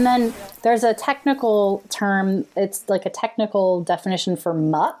material. And then there's a technical term, it's like a technical definition for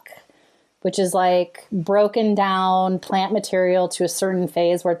muck, which is like broken down plant material to a certain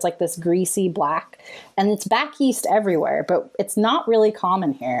phase where it's like this greasy black, and it's back east everywhere, but it's not really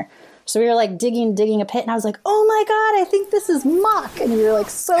common here. So we were like digging a pit, and I was like, oh my God, I think this is muck. And we were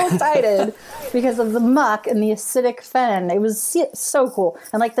like so excited because of the muck and the acidic fen. It was so cool.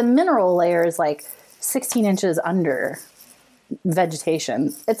 And like the mineral layer is like 16 inches under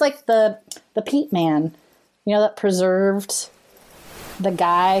vegetation. It's like the peat man, you know, that preserved the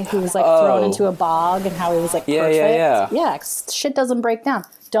guy who was like thrown into a bog and how he was like perfect. Yeah, shit doesn't break down.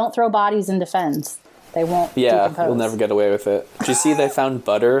 Don't throw bodies into fens. They won't decompose. You'll never get away with it. Did you see they found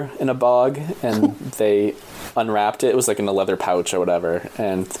butter in a bog and they unwrapped it? It was like in a leather pouch or whatever.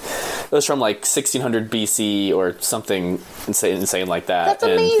 And it was from like 1600 BC or something insane like that. That's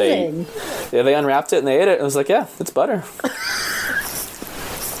amazing. And they unwrapped it and they ate it. And it was like, yeah, it's butter.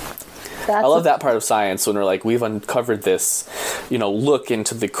 I love that part of science when we're like, we've uncovered this, look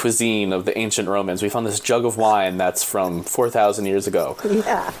into the cuisine of the ancient Romans. We found this jug of wine that's from 4,000 years ago.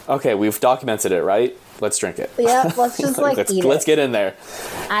 Yeah. Okay, we've documented it, right? Let's drink it. Yeah, let's just eat it. Let's get in there.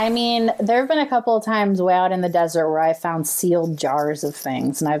 I mean, there have been a couple of times way out in the desert where I found sealed jars of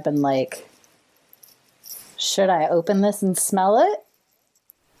things, and I've been like, should I open this and smell it?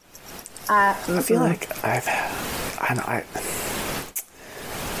 I feel like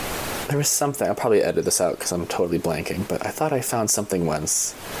there was something, I'll probably edit this out because I'm totally blanking, but I thought I found something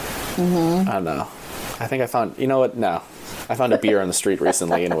once. I don't know. I think I found, you know what? No. I found a beer on the street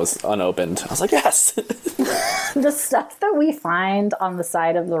recently and it was unopened. I was like, yes! The stuff that we find on the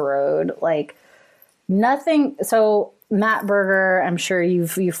side of the road, like nothing. So Matt Berger, I'm sure you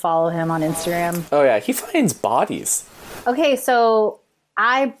follow him on Instagram. Oh yeah, he finds bodies. Okay, so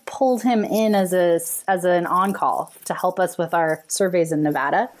I pulled him in as an on-call to help us with our surveys in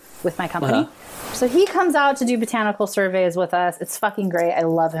Nevada with my company. So he comes out to do botanical surveys with us. It's fucking great. I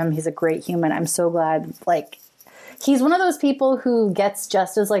love him. He's a great human. I'm so glad. Like, he's one of those people who gets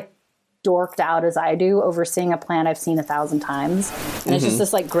just as like dorked out as I do over seeing a plant I've seen 1,000 times. And it's just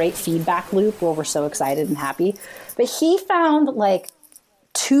this like great feedback loop where we're so excited and happy. But he found like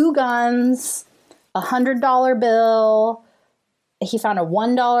 2 guns, $100 bill. He found a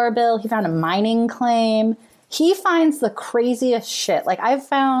 $1 bill. He found a mining claim. He finds the craziest shit. Like I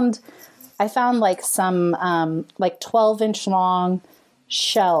found like some like 12-inch long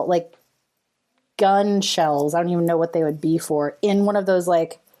shell, like gun shells. I don't even know what they would be for, in one of those,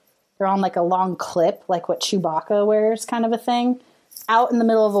 like they're on like a long clip, like what Chewbacca wears, kind of a thing. out in the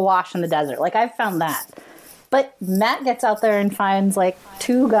middle of a wash in the desert. Like, I've found that. But Matt gets out there and finds, like,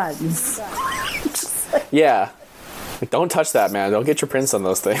 2 guns. Yeah. Like, don't touch that, man. Don't get your prints on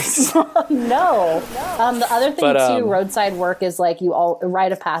those things. No. The other thing, too, roadside work is, like,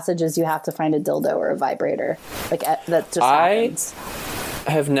 rite of passage is you have to find a dildo or a vibrator. Like, that just happens.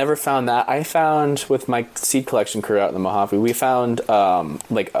 I have never found that. I found, with my seed collection crew out in the Mojave, we found,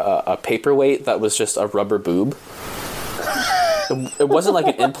 like, a paperweight that was just a rubber boob. It wasn't like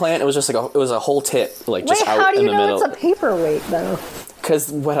an implant. It was just like it was a whole tit, like, just out in the middle. How do you know it's a paperweight, though? Because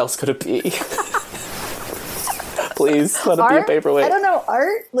what else could it be? Please, let it be a paperweight. I don't know,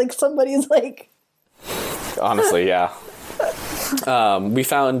 art? Like, somebody's like... Honestly, yeah. We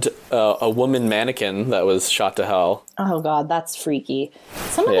found a woman mannequin that was shot to hell. Oh, God, that's freaky.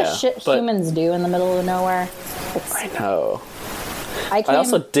 Some of the shit humans do in the middle of nowhere. I know. I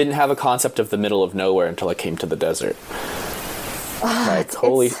also didn't have a concept of the middle of nowhere until I came to the desert. Like,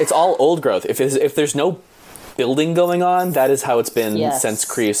 it's all old growth. If there's no building going on, that is how it's been since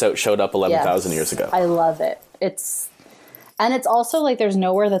creosote showed up 11,000 years ago. I love it. It's also like there's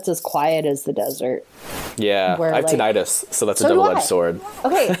nowhere that's as quiet as the desert. Yeah, I have tinnitus, so that's a double-edged sword.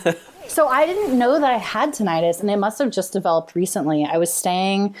 Okay, so I didn't know that I had tinnitus, and it must have just developed recently. I was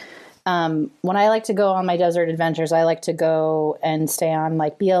staying, when I like to go on my desert adventures, I like to go and stay on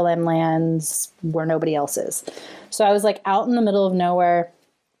like BLM lands where nobody else is. So I was like out in the middle of nowhere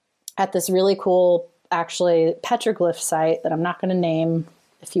at this really cool, actually, petroglyph site that I'm not going to name.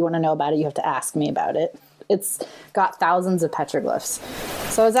 If you want to know about it, you have to ask me about it. It's got thousands of petroglyphs.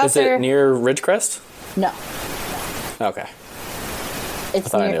 So I was out there. Is it near Ridgecrest? No. Okay. I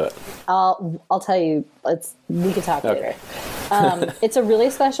thought I knew it. I'll tell you. We could talk later. It's a really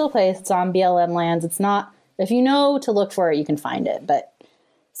special place. It's on BLM lands. It's not. If you know to look for it, you can find it. But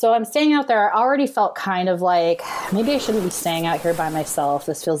so I'm staying out there. I already felt kind of like maybe I shouldn't be staying out here by myself.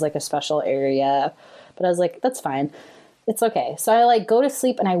 This feels like a special area. But I was like, that's fine. It's okay. So I like go to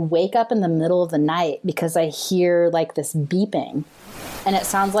sleep and I wake up in the middle of the night because I hear like this beeping. And it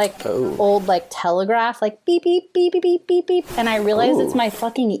sounds like old like telegraph, like beep, beep, beep, beep, beep, beep, beep. And I realize it's my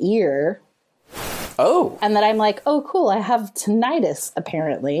fucking ear. Oh. And then I'm like, oh, cool. I have tinnitus,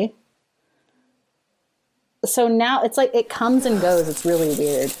 apparently. So now it's like it comes and goes. It's really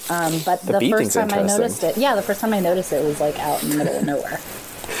weird. But the first time I noticed it, the first time I noticed it was like out in the middle of nowhere.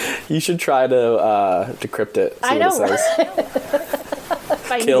 You should try to decrypt it. I know. What it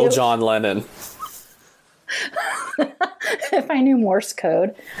says. Kill John Lennon. If I knew Morse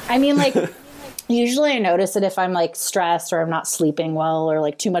code. I mean, like, usually I notice it if I'm, like, stressed or I'm not sleeping well or,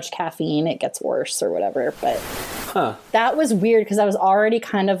 like, too much caffeine, it gets worse or whatever. But that was weird because I was already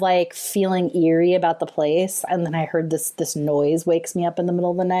kind of, like, feeling eerie about the place. And then I heard this noise wakes me up in the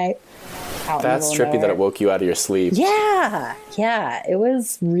middle of the night. That's trippy that it woke you out of your sleep. Yeah. It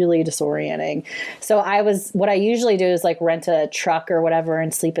was really disorienting. So what I usually do is like rent a truck or whatever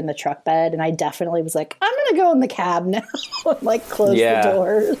and sleep in the truck bed. And I definitely was like, I'm going to go in the cab now. And like close the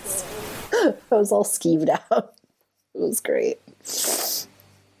doors. I was all skeeved out. It was great. It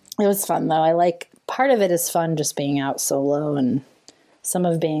was fun though. I like part of it is fun just being out solo, and some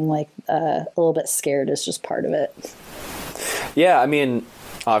of being like a little bit scared is just part of it. Yeah. I mean,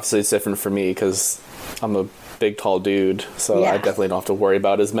 obviously it's different for me because I'm a big tall dude, so I definitely don't have to worry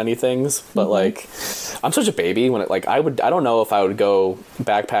about as many things, but like I'm such a baby when it like I don't know if I would go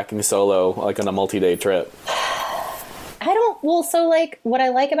backpacking solo like on a multi-day trip. So like what I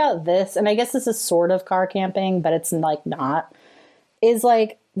like about this, and I guess this is sort of car camping, but it's like not, is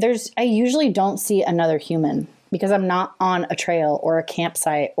like I usually don't see another human because I'm not on a trail or a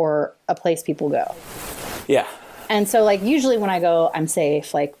campsite or a place people go. Yeah. And so, like, usually when I go, I'm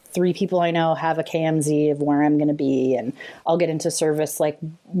safe. Like, 3 people I know have a KMZ of where I'm going to be, and I'll get into service, like,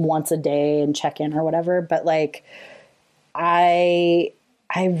 once a day and check in or whatever. But, like, I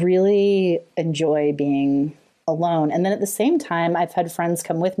really enjoy being alone. And then at the same time, I've had friends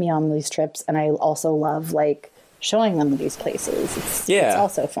come with me on these trips, and I also love, like, showing them these places. It's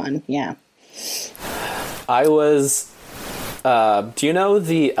also fun. Yeah. I was... do you know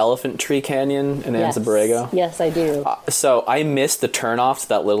the Elephant Tree Canyon in Anza Borrego? Yes, I do. So I missed the turnoff to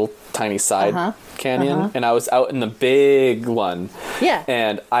that little tiny side canyon, and I was out in the big one. Yeah.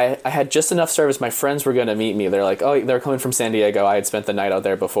 And I had just enough service. My friends were going to meet me. They're like, oh, they're coming from San Diego. I had spent the night out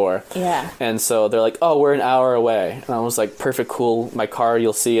there before. Yeah. And so they're like, oh, we're an hour away. And I was like, perfect, cool. My car,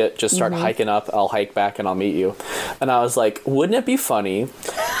 you'll see it. Just start hiking up. I'll hike back and I'll meet you. And I was like, wouldn't it be funny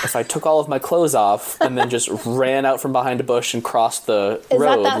if I took all of my clothes off and then just ran out from behind a bush and crossed the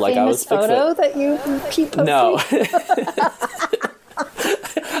road like I was Bigfoot? That you keep posting? No.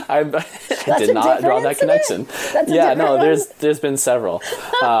 I did not draw that connection. Yeah, no, there's been several.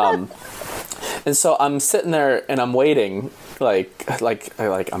 And so I'm sitting there and I'm waiting, like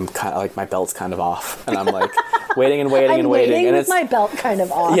I'm kind of like my belt's kind of off, and I'm like waiting and it's my belt kind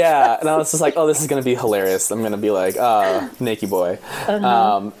of off. Yeah, and I was just like, oh, this is gonna be hilarious. I'm gonna be like, naked boy.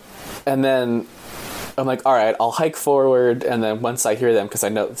 And then I'm like, all right, I'll hike forward, and then once I hear them, because I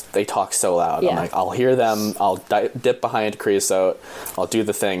know they talk so loud, I'm like, I'll hear them, I'll dip behind creosote, I'll do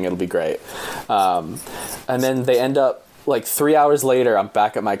the thing, it'll be great. And then they end up, like 3 hours later, I'm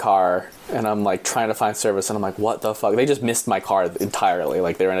back at my car, and I'm like trying to find service, and I'm like, what the fuck? They just missed my car entirely.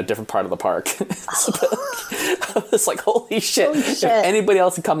 Like, they were in a different part of the park. So, I was like, holy shit. If anybody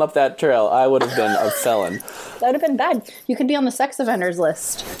else had come up that trail, I would have been a felon. That would have been bad. You could be on the sex offenders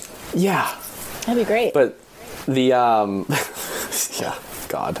list. Yeah. That'd be great. But the, yeah,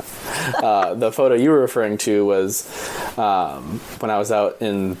 God. The photo you were referring to was when I was out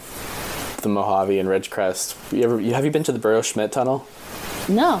in the Mojave and Ridgecrest. Have you been to the Burrow-Schmidt tunnel?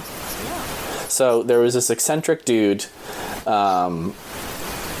 No. So there was this eccentric dude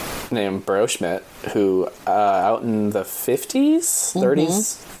named Burrow-Schmidt who out in the 50s,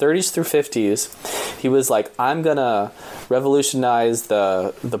 30s through 50s, he was like, I'm gonna revolutionize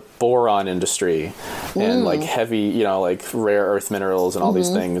the boron industry and like heavy, like rare earth minerals and all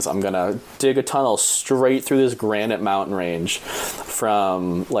these things. I'm gonna dig a tunnel straight through this granite mountain range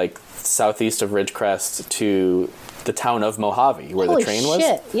from like southeast of Ridgecrest to the town of Mojave, where the train was.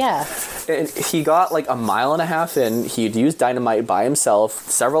 Yeah. And he got like a mile and a half in. He'd used dynamite by himself.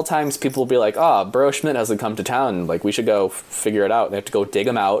 Several times people would be like, Burrow-Schmidt hasn't come to town. Like, we should go figure it out. They have to go dig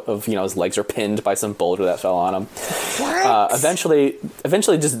him out of, his legs are pinned by some boulder that fell on him. What? Eventually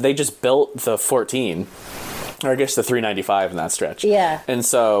they just built the 14. Or I guess the 395 in that stretch. Yeah. And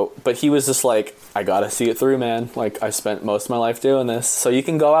so, but he was just like, I gotta see it through, man. Like, I spent most of my life doing this. So you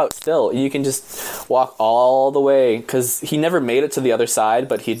can go out still. You can just walk all the way. Because he never made it to the other side,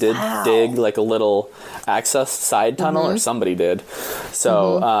 but he did dig like a little access side tunnel, or somebody did.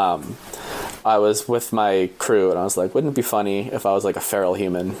 So I was with my crew, and I was like, wouldn't it be funny if I was like a feral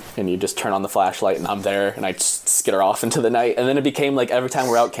human, and you just turn on the flashlight, and I'm there, and I just skitter off into the night. And then it became like every time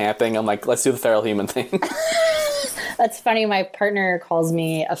we're out camping, I'm like, let's do the feral human thing. That's funny. My partner calls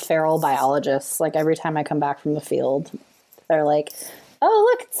me a feral biologist. Like, every time I come back from the field, they're like,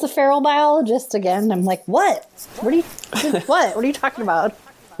 oh, look, it's the feral biologist again. I'm like, what? What are you talking about?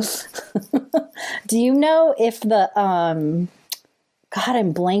 Do you know if the, God,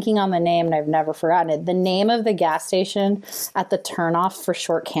 I'm blanking on the name and I've never forgotten it. The name of the gas station at the turnoff for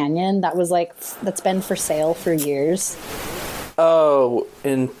Short Canyon that's been for sale for years. Oh,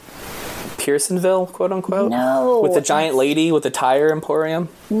 in Pearsonville, quote unquote? No. With the giant lady with the tire emporium?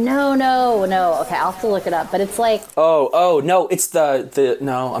 No. Okay, I'll have to look it up. But it's like... Oh, no, it's the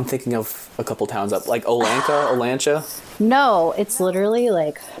no, I'm thinking of a couple towns up. Like Olancha? No, it's literally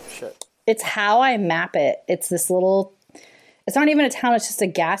like... Shit. It's how I map it. It's this little... It's not even a town, it's just a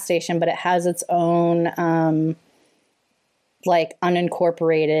gas station, but it has its own,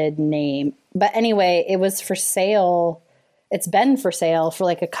 unincorporated name. But anyway, it was for sale... It's been for sale for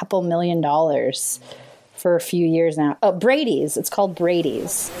like a couple $1 million for a few years now. Oh, Brady's. It's called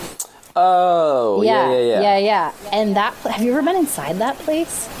Brady's. Oh, yeah. And have you ever been inside that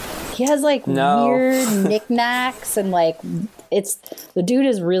place? He has like weird knickknacks and like the dude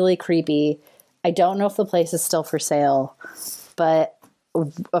is really creepy. I don't know if the place is still for sale, but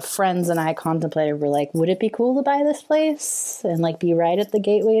friends and I contemplated, we're like, would it be cool to buy this place and like be right at the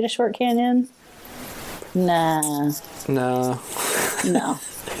gateway to Short Canyon? Nah. No.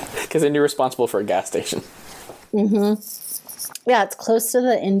 Because then you're responsible for a gas station. Yeah, it's close to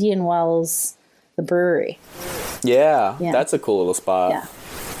the Indian Wells, the brewery. Yeah, that's a cool little spot. Yeah.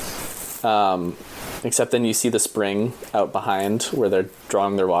 Except then you see the spring out behind where they're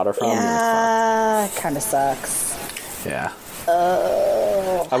drawing their water from. Yeah, it kind of sucks. Yeah.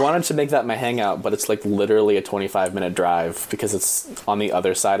 I wanted to make that my hangout, but it's like literally a 25-minute drive because it's on the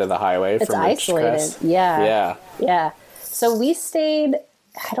other side of the highway. It's isolated. Ridgecrest. Yeah. So we stayed,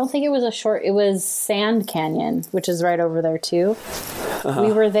 I don't think it was Sand Canyon, which is right over there too.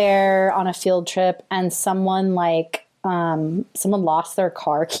 We were there on a field trip and someone lost their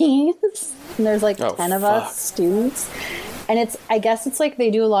car keys. And there's 10 of us students. And I guess it's like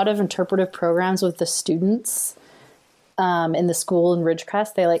they do a lot of interpretive programs with the students. In the school in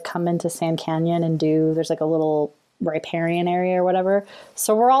Ridgecrest, they come into Sand Canyon and there's a little riparian area or whatever.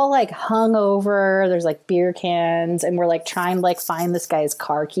 So we're all like hung over. There's like beer cans, and we're like trying to like find this guy's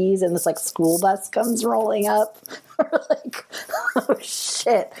car keys, and this like school bus comes rolling up. We're like, oh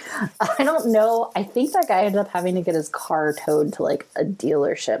shit. I don't know. I think that guy ended up having to get his car towed to like a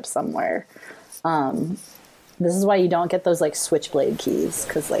dealership somewhere. This is why you don't get those like switchblade keys,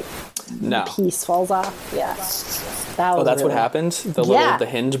 because like the piece falls off. Yeah. That's what happened? The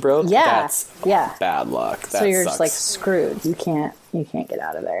hinge broke? Yeah. That's bad luck. That so you're sucks. just like screwed. You can't get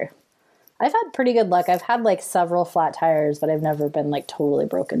out of there. I've had pretty good luck. I've had like several flat tires, but I've never been like totally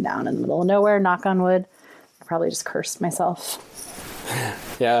broken down in the middle of nowhere, knock on wood. I probably just cursed myself.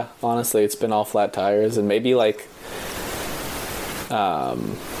 Yeah, honestly, it's been all flat tires, and maybe like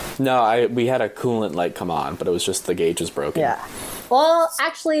we had a coolant light come on, but it was just the gauge was broken. Yeah. Well,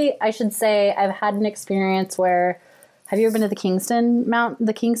 actually, I should say I've had an experience where, have you ever been to the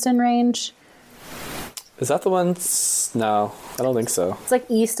Kingston Range? Is that the one? No, I don't think so. It's like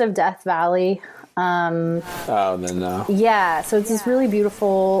east of Death Valley. Then no. Yeah, so it's this really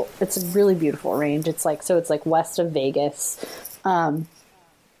beautiful, it's a really beautiful range. It's like west of Vegas. And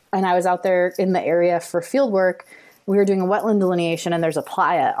I was out there in the area for field work. We were doing a wetland delineation, and there's a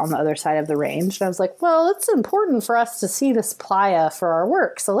playa on the other side of the range. And I was like, well, it's important for us to see this playa for our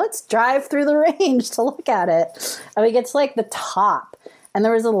work, so let's drive through the range to look at it. And we get to like the top, and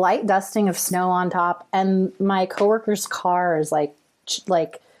there was a light dusting of snow on top, and my coworker's car is like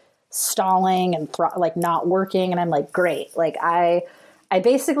stalling and like not working. And I'm like, great. Like I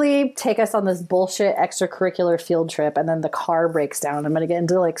basically take us on this bullshit extracurricular field trip, and then the car breaks down. I'm going to get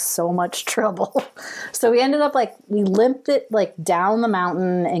into like so much trouble. So we ended up like, we limped it like down the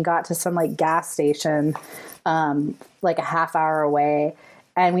mountain and got to some like gas station, like a half hour away.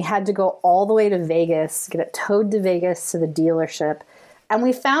 And we had to go all the way to Vegas, get it towed to Vegas to the dealership. And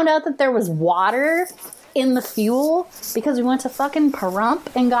we found out that there was water in the fuel because we went to fucking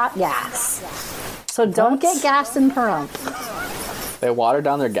Pahrump and got gas. So don't get gas in Pahrump. They watered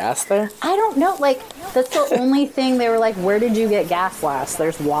down their gas there? I don't know. Like, that's the only thing. They were like, where did you get gas last?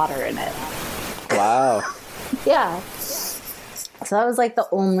 There's water in it. Wow. Yeah. So that was like the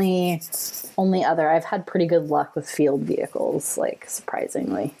only other. I've had pretty good luck with field vehicles, like,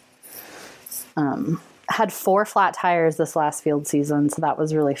 surprisingly. Had 4 flat tires this last field season, so that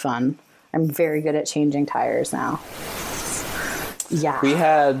was really fun. I'm very good at changing tires now. Yeah.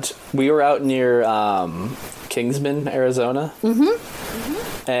 We were out near Kingsman, Arizona.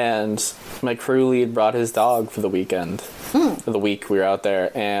 And my crew lead brought his dog for the weekend. For the week we were out there,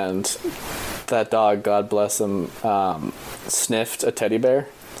 and that dog, God bless him, sniffed a teddy bear.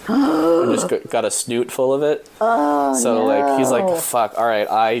 And just got a snoot full of it. Like he's like, fuck, all right,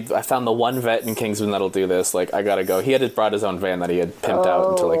 I found the one vet in Kingsman that'll do this. Like, I gotta go. He had brought his own van that he had pimped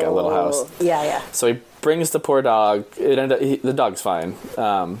out into like a little house. Yeah. So he brings the poor dog. The dog's fine.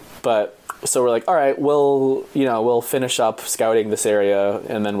 But so we're like, all right, we'll finish up scouting this area,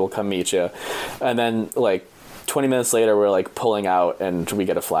 and then we'll come meet you. And then like 20 minutes later, we're like pulling out, and we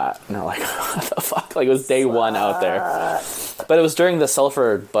get a flat. And we're like, what the fuck? Like, it was day one out there. But it was during the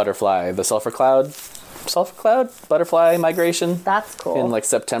sulfur cloud butterfly migration. That's cool. In like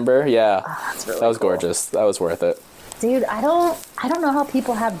September. Yeah. Oh, that's really that was cool. Gorgeous. That was worth it. Dude, I don't know how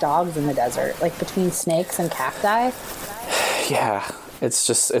people have dogs in the desert, like between snakes and cacti. Yeah. It's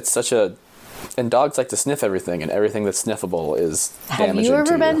such a... And dogs like to sniff everything, and everything that's sniffable is damaging to you. Have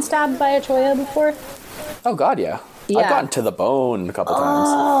you ever been stabbed by a cholla before? Oh, God, yeah. I've gotten to the bone a couple times.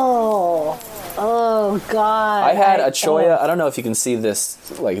 Oh, God. I had a cholla. I don't know if you can see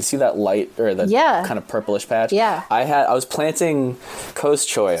this, like, see that light or the kind of purplish patch? Yeah. I was planting coast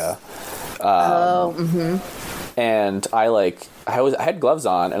cholla. And I had gloves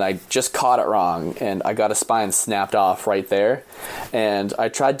on, and I just caught it wrong, and I got a spine snapped off right there. And I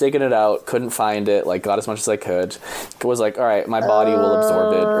tried digging it out, couldn't find it, like, got as much as I could. It was like, all right, my body will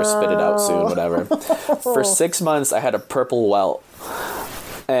absorb it or spit it out soon, whatever. For 6 months, I had a purple welt.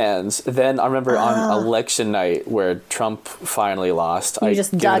 And then I remember on election night where Trump finally lost. You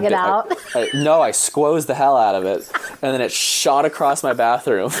just dug it out? No, I squozed the hell out of it. And then it shot across my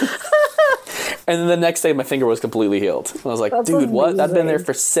bathroom. And then the next day, my finger was completely healed. I was like, That's dude, amazing. what? I've been there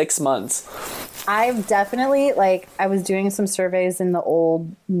for 6 months. I've definitely, like, I was doing some surveys in the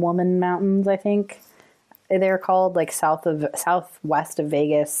Old Woman Mountains, I think they're called, like southwest of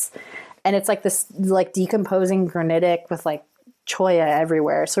Vegas. And it's like this, like, decomposing granitic with, like, cholla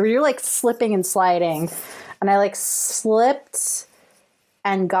everywhere. So you're, like, slipping and sliding. And I, like, slipped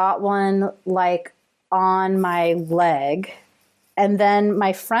and got one, like, on my leg. And then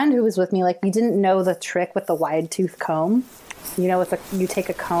my friend who was with me, like, we didn't know the trick with the wide tooth comb. You know, you take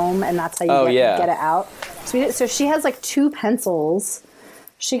a comb and that's how you get it out. So she has like 2 pencils.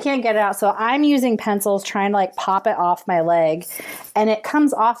 She can't get it out. So I'm using pencils trying to like pop it off my leg, and it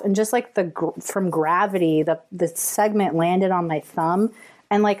comes off, and just like from gravity, the segment landed on my thumb,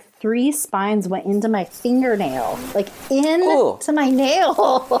 and like 3 spines went into my fingernail, like into my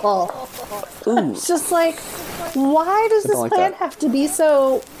nail. It's just like, why does this plant have to be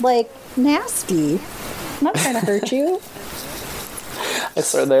so like nasty? I'm not trying to hurt you. I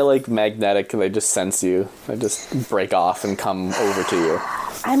swear they're like magnetic, and they just sense you. They just break off and come over to you.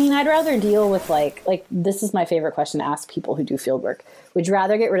 I mean, I'd rather deal with like this is my favorite question to ask people who do field work. Would you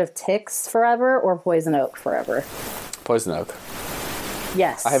rather get rid of ticks forever or poison oak forever? Poison oak.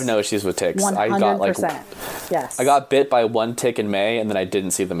 Yes. I have no issues with ticks. 100%. Yes. I got bit by 1 tick in May, and then I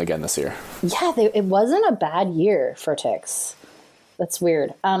didn't see them again this year. Yeah, it wasn't a bad year for ticks. That's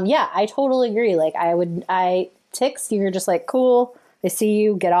weird. Yeah, I totally agree. Like ticks, you're just like, cool, I see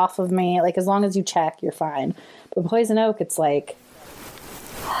you, get off of me. Like, as long as you check, you're fine. But poison oak, it's like,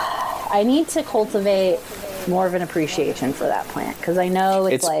 I need to cultivate more of an appreciation for that plant, because I know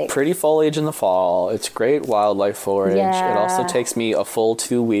it's like pretty foliage in the fall. It's great wildlife forage. Yeah. It also takes me a full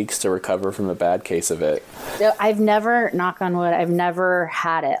 2 weeks to recover from a bad case of it. I've never, knock on wood, I've never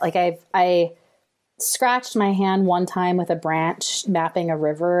had it. Like I scratched my hand one time with a branch mapping a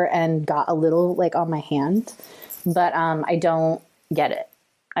river and got a little like on my hand, but I don't get it,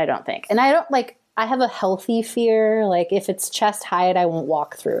 I don't think. And I don't like, I have a healthy fear. Like, if it's chest height, I won't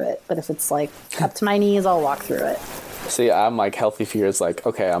walk through it. But if it's like up to my knees, I'll walk through it. See, I'm like, healthy fear is like,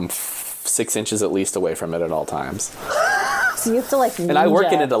 okay, I'm 6 inches at least away from it at all times. So you have to like ninja. And I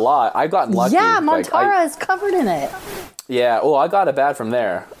work in it a lot. I've gotten lucky. Yeah, Montara is covered in it. Yeah, well, I got it bad from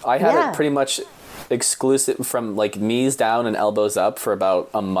there. I had it pretty much exclusive from like knees down and elbows up for about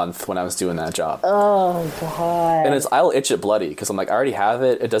a month when I was doing that job. Oh god. And I'll itch it bloody because I'm like, I already have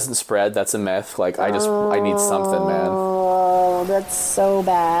it. It doesn't spread. That's a myth. Like I need something, man. Oh, that's so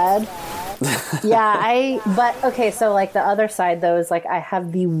bad. But okay, so like the other side though is like I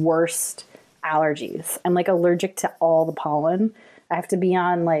have the worst allergies. I'm like allergic to all the pollen. I have to be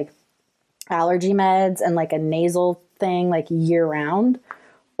on like allergy meds and like a nasal thing like year round,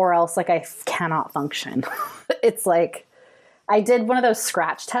 or else like I cannot function. It's like, I did one of those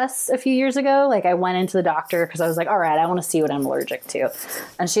scratch tests a few years ago. Like I went into the doctor because I was like, all right, I want to see what I'm allergic to.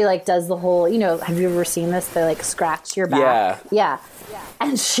 And she like does the whole, you know, have you ever seen this? They like scratch your back. Yeah.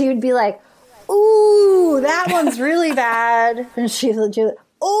 And she would be like, ooh, that one's really bad. And she's like,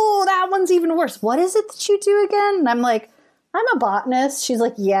 oh, that one's even worse. What is it that you do again? And I'm like, I'm a botanist. She's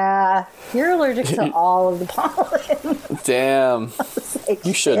like, yeah, you're allergic to all of the pollen. Damn. Like,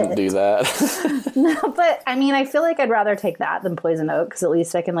 you shouldn't do that. No, but I mean, I feel like I'd rather take that than poison oak, because at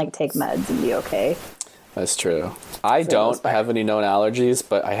least I can like take meds and be okay. That's true. I don't have any known allergies,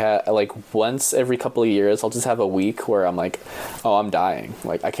 but I had like once every couple of years, I'll just have a week where I'm like, oh, I'm dying.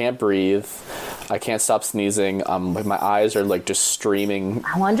 Like I can't breathe. I can't stop sneezing. Like my eyes are like just streaming.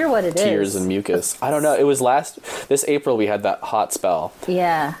 I wonder what it is. Tears and mucus. I don't know. It was this April we had that hot spell.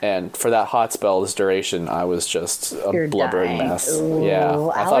 Yeah. And for that hot spell's duration, I was just a blubbering mess. Ooh, yeah.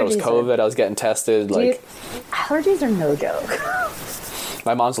 I thought it was COVID. I was getting tested. Allergies are no joke.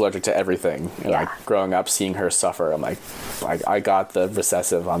 My mom's allergic to everything. And like growing up, seeing her suffer, I'm like, I got the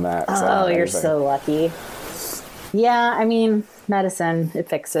recessive on that. Oh, you're so lucky. Yeah, I mean, medicine, it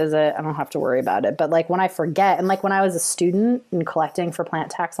fixes it. I don't have to worry about it. But like when I forget, and like when I was a student and collecting for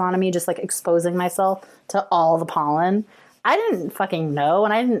plant taxonomy, just like exposing myself to all the pollen, I didn't fucking know.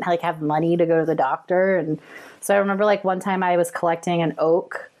 And I didn't like have money to go to the doctor. And so I remember like one time I was collecting an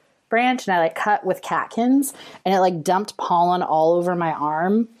oak branch and I like cut with catkins and it like dumped pollen all over my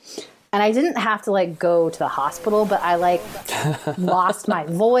arm. And I didn't have to like go to the hospital, but I like lost my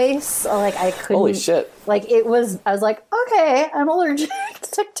voice. Like I couldn't. Holy shit. Like I was like, okay, I'm allergic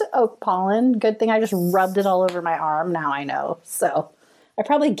to oak pollen. Good thing I just rubbed it all over my arm. Now I know. So I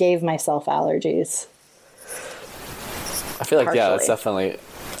probably gave myself allergies. I feel like, that's definitely,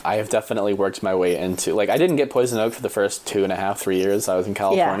 I have definitely worked my way into, like I didn't get poison oak for the first 2.5-3 years I was in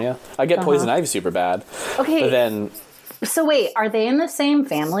California. Yeah. I get poison ivy super bad. Okay. But then. So wait, are they in the same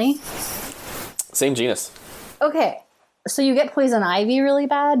family? Same genus. Okay. So you get poison ivy really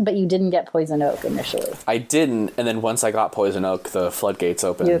bad, but you didn't get poison oak initially. I didn't, and then once I got poison oak, the floodgates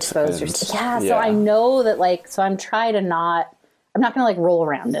opened. You exposed yourself. Yeah, so I know that like, so I'm not going to like roll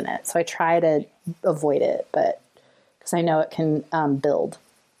around in it. So I try to avoid it, but because I know it can build.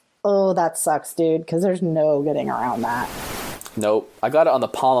 Oh, that sucks, dude, because there's no getting around that. Nope. I got it on the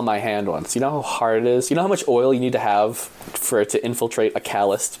palm of my hand once. You know how hard it is? You know how much oil you need to have for it to infiltrate a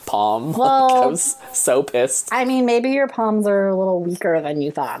calloused palm? Well, like, I was so pissed. I mean, maybe your palms are a little weaker than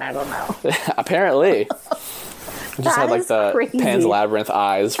you thought. I don't know. Apparently. I just had like the crazy. Pan's Labyrinth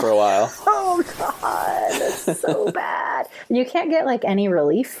eyes for a while. Oh, God. That's so bad. You can't get like any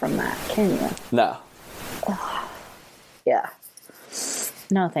relief from that, can you? No. Yeah.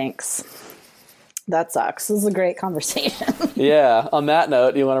 No, thanks. That sucks. This is a great conversation. Yeah. On that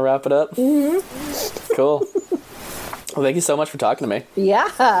note, do you want to wrap it up? Mm-hmm. Cool. Well, thank you so much for talking to me. Yeah.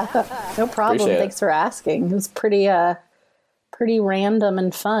 No problem. Appreciate it. Thanks for asking. It was pretty random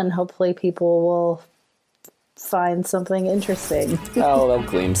and fun. Hopefully people will find something interesting. Oh, they'll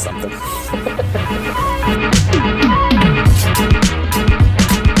glean something.